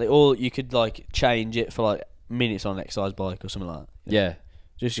 Well, exactly. Or you could like change it for like minutes on an exercise bike or something like that. Yeah,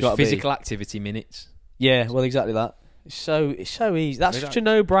 just physical activity minutes. Yeah, well, exactly that. It's so easy. That's such a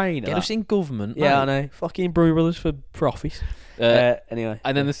no-brainer. Get us in government. Yeah, mate. I know. Fucking Brew Brothers for office. Anyway.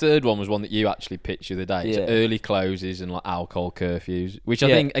 And then the third one was one that you actually pitched the other day. It's early closes and like alcohol curfews, which I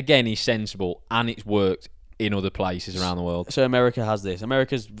think again is sensible, and it's worked in other places around the world. So America has this.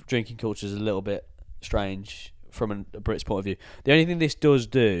 America's drinking culture is a little bit strange from a Brit's point of view. The only thing this does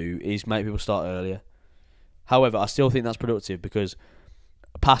do is make people start earlier. However, I still think that's productive, because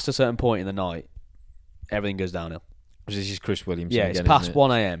past a certain point in the night, everything goes downhill. This is Chris Williamson. Yeah, it's past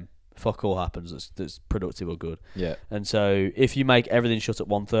 1 a.m. fuck all happens that's productive or good. Yeah. And so if you make everything shut at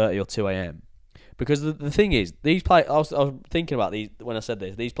 1:30 or 2 a.m, because the thing is, these I was thinking about these when I said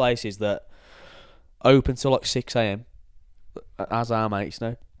this. These places that open till like 6 a.m, as our mates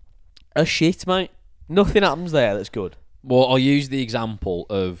know, are shit, mate. Nothing happens there that's good. Well, I'll use the example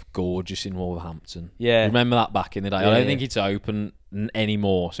of Gorgeous in Wolverhampton. Yeah. Remember that back in the day? Yeah, I don't think it's open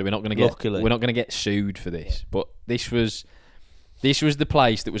anymore, so we're not going to get sued for this. But this was the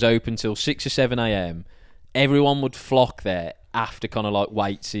place that was open till 6 or 7 a.m. Everyone would flock there after kind of like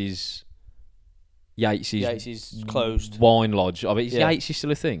Yates's closed wine lodge. I mean, is Yates's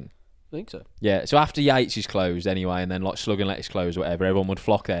still a thing? I think so. Yeah, so after Yates is closed anyway, and then like Slug and Lettuce closed or whatever, everyone would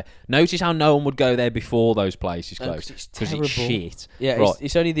flock there. Notice how no one would go there before those places closed. Because it's shit. Yeah, right.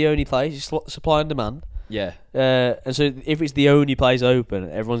 it's only the only place. It's supply and demand. Yeah. And so if it's the only place open,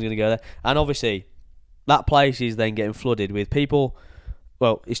 everyone's going to go there. And obviously, that place is then getting flooded with people.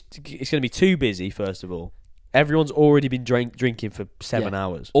 Well, it's going to be too busy, first of all. Everyone's already been drinking for 7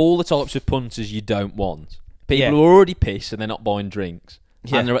 hours. All the types of punters you don't want. People who are already pissed and they're not buying drinks.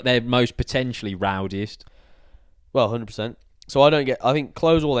 Yeah. And they're at their most potentially rowdiest. Well, 100%. So I think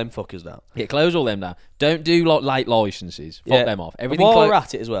close all them fuckers down. Yeah, close all them down. Don't do like late licences. Fuck them off. Everything. While we're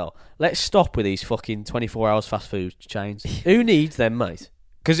at it as well, let's stop with these fucking 24 hours fast food chains. Who needs them, mate?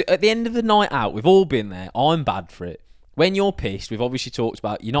 Because at the end of the night out, we've all been there. I'm bad for it. When you're pissed, we've obviously talked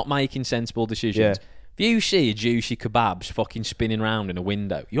about you're not making sensible decisions. Yeah. If you see a juicy kebabs fucking spinning around in a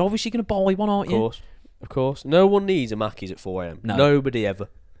window, you're obviously going to buy one, aren't you? Of course. No one needs a Mackey's at 4 a.m. No. Nobody ever.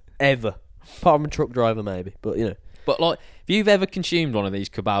 Ever. Apart from a truck driver, maybe. But, you know. But, like, if you've ever consumed one of these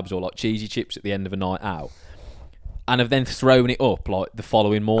kebabs or, like, cheesy chips at the end of a night out and have then thrown it up, like, the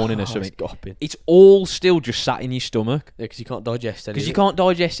following morning or something, it's all still just sat in your stomach. Yeah, because you can't digest any of it. Because you can't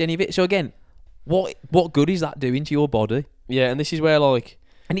digest any of it. So, again, what good is that doing to your body? Yeah, and this is where, like...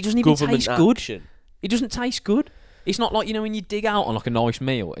 And it doesn't even taste good. It doesn't taste good. It's not like, you know, when you dig out on like a nice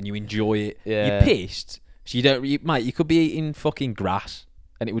meal and you enjoy it, you're pissed. So mate, you could be eating fucking grass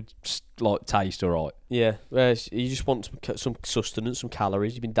and it would like taste alright. Yeah, you just want some sustenance, some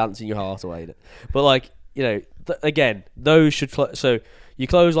calories. You've been dancing your heart away. But like, you know, again, those should so you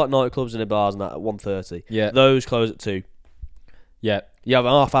close like nightclubs and bars and that at 1:30. Yeah, those close at 2. Yeah, you have a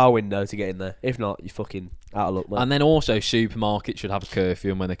half-hour window to get in there. If not, you're fucking out of luck, mate. And then also supermarkets should have a curfew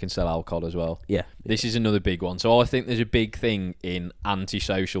and when they can sell alcohol as well. Yeah. This is another big one. So I think there's a big thing in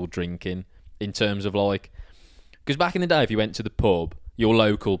antisocial drinking in terms of like... Because back in the day, if you went to the pub, your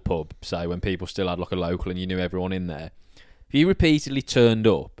local pub, say, when people still had like a local and you knew everyone in there, if you repeatedly turned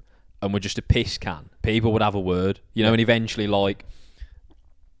up and were just a piss can, people would have a word, you know, and eventually like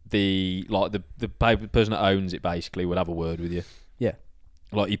the person that owns it basically would have a word with you. Yeah.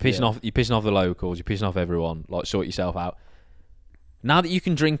 Like you're pissing off the locals, you're pissing off everyone. Like sort yourself out. Now that you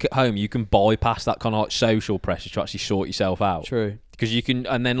can drink at home, you can bypass that kind of like social pressure to actually sort yourself out. True. Because you can,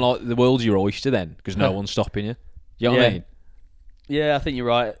 and then like the world's your oyster then, because no one's stopping you. You know what I mean? Yeah, I think you're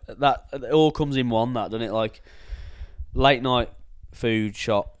right. That it all comes in one, that doesn't it? Like late night food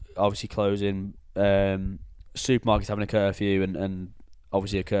shop obviously closing, supermarkets having a curfew, and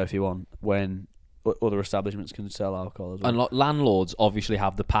obviously a curfew on when other establishments can sell alcohol as well. And like landlords obviously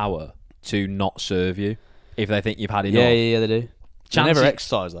have the power to not serve you if they think you've had enough. Yeah, they do. They never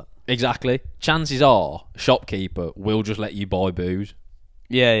exercise that. Exactly. Chances are, shopkeeper will just let you buy booze.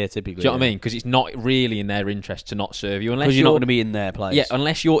 Yeah, typically. Do you know what I mean? Because it's not really in their interest to not serve you. Because you're not going to be in their place. Yeah,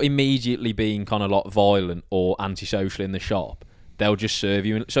 unless you're immediately being kind of like violent or antisocial in the shop, they'll just serve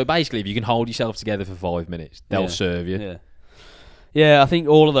you. So basically, if you can hold yourself together for 5 minutes, they'll serve you. Yeah. Yeah, I think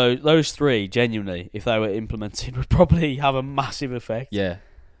all of those three, genuinely, if they were implemented, would probably have a massive effect. Yeah.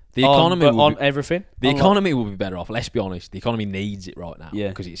 The economy on everything. The economy will be better off. Let's be honest. The economy needs it right now. Yeah.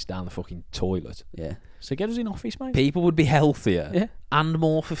 Because it's down the fucking toilet. Yeah. So get us in office, mate. People would be healthier and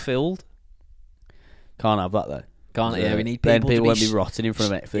more fulfilled. Can't have that, though. Can't. Yeah, we need people then people won't be rotting in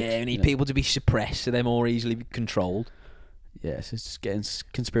front of Netflix. Yeah, we need people to be suppressed so they're more easily controlled. Yeah, so it's just getting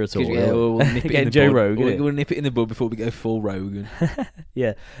conspiratorial. Yeah, we'll nip it in the Joe bud. Rogan. We'll nip it in the bud before we go full Rogan.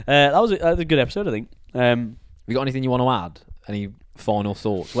 Yeah. That was a good episode, I think. You got anything you want to add? Any final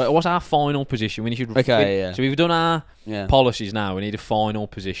thoughts? What's our final position? We should. Yeah. So we've done our policies now. We need a final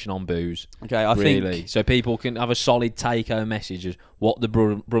position on booze. Okay, I think so people can have a solid take-home message of what the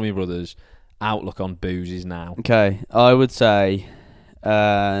Brummy Brothers' outlook on booze is now. Okay, I would say,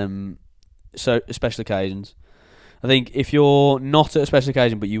 so special occasions. I think if you're not at a special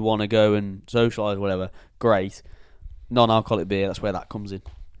occasion but you want to go and socialise or whatever, great. Non-alcoholic beer, that's where that comes in.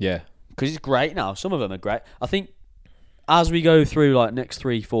 Yeah. Because it's great now. Some of them are great. I think as we go through like next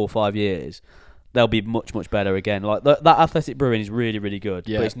 3, 4, 5 years, they'll be much, much better again. Like that Athletic Brewing is really, really good,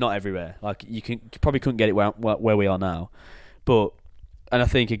 but it's not everywhere. Like you probably couldn't get it where we are now, but. And I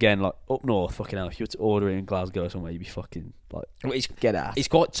think again, like up north, fucking hell, if you were to order it in Glasgow or somewhere, you'd be fucking like, get out. It's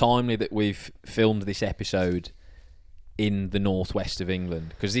quite timely that we've filmed this episode in the northwest of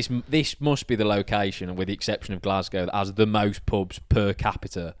England, because this must be the location, with the exception of Glasgow, that has the most pubs per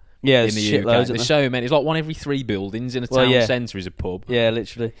capita. Yeah, in the UK. There's so many. It's like one every 3 buildings in a town centre is a pub. Yeah,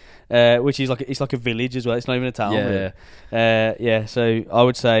 literally. Which is like, it's like a village as well. It's not even a town. Yeah. Really. So I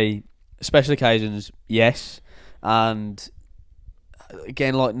would say special occasions, yes, and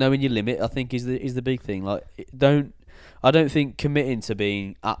again, like knowing your limit, I think is the big thing. Like, I don't think committing to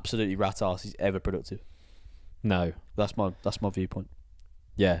being absolutely rat arse is ever productive. No, that's my viewpoint.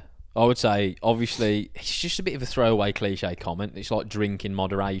 Yeah, I would say obviously it's just a bit of a throwaway cliche comment. It's like drink in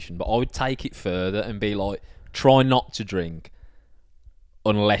moderation, but I would take it further and be like, try not to drink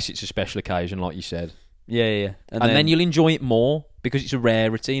unless it's a special occasion, like you said. Yeah. And then you'll enjoy it more because it's a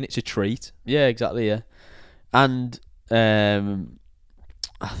rarity and it's a treat. Yeah, exactly. Yeah, and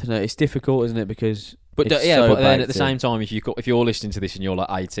I don't know, it's difficult, isn't it? Because but then at the same time, if you're listening to this and you're like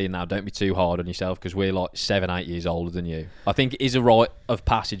 18 now, don't be too hard on yourself, because we're like 7-8 years older than you. I think it is a rite of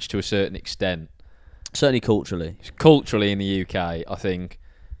passage to a certain extent. Certainly culturally in the UK, I think,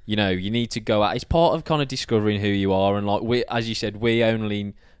 you need to go out. It's part of kind of discovering who you are, and like as you said, we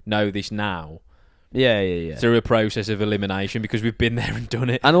only know this now. Yeah. Through a process of elimination, because we've been there and done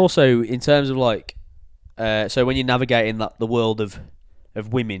it. And also in terms of like, so when you're navigating the world of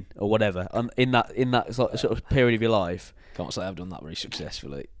women or whatever, in that sort of period of your life, can't say I've done that very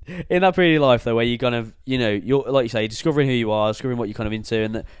successfully. In that period of life, though, where you kind of, you're like you say, discovering who you are, discovering what you're kind of into,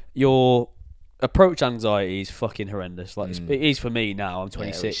 and that your approach anxiety is fucking horrendous. Like it is for me now. I'm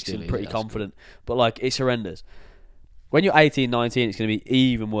 26 and pretty confident, but like it's horrendous. When you're 18, 19, it's going to be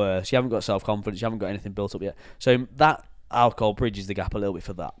even worse. You haven't got self-confidence. You haven't got anything built up yet. So that alcohol bridges the gap a little bit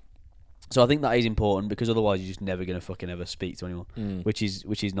for that. So I think that is important, because otherwise you're just never going to fucking ever speak to anyone, which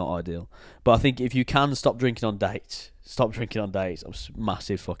is not ideal. But I think if you can stop drinking on dates. I'm a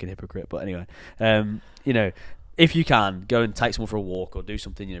massive fucking hypocrite. But anyway, if you can, go and take someone for a walk or do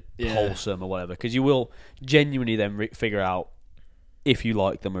something wholesome or whatever, because you will genuinely then figure out if you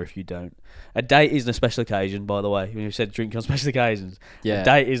like them or if you don't. A date isn't a special occasion, by the way. When you said drinking on special occasions, a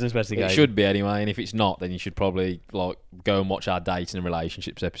date isn't a special occasion. It should be anyway, and if it's not, then you should probably go and watch our dating and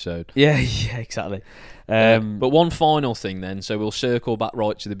relationships episode. Yeah, exactly. But one final thing then, so we'll circle back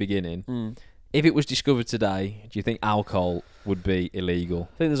right to the beginning. If it was discovered today, do you think alcohol would be illegal?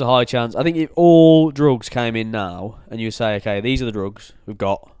 I think there's a high chance. I think if all drugs came in now, and you say, okay, these are the drugs we've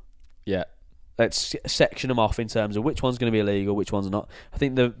got. Yeah. Let's section them off in terms of which one's going to be illegal, which one's not. I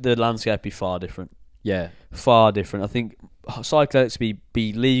think the landscape would be far different. Yeah. Far different. I think psychedelics would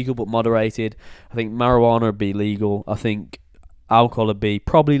be legal but moderated. I think marijuana would be legal. I think alcohol would be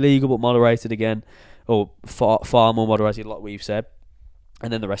probably legal but moderated again, or far more moderated, like we've said.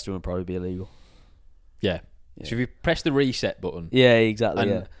 And then the rest of them would probably be illegal. Yeah. So if you press the reset button... Yeah,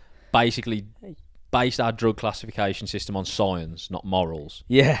 exactly. And basically based our drug classification system on science, not morals...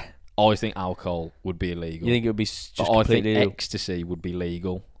 Yeah. I think alcohol would be illegal. You think it would be just but completely I think illegal? ecstasy would be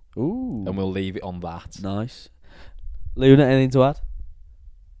legal. Ooh. And we'll leave it on that. Nice. Luna, anything to add?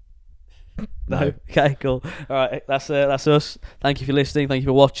 No. Okay, cool. All right, that's us. Thank you for listening. Thank you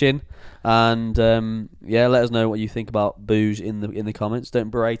for watching. And let us know what you think about booze in the comments. Don't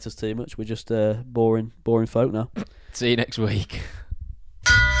berate us too much. We're just boring folk now. See you next week.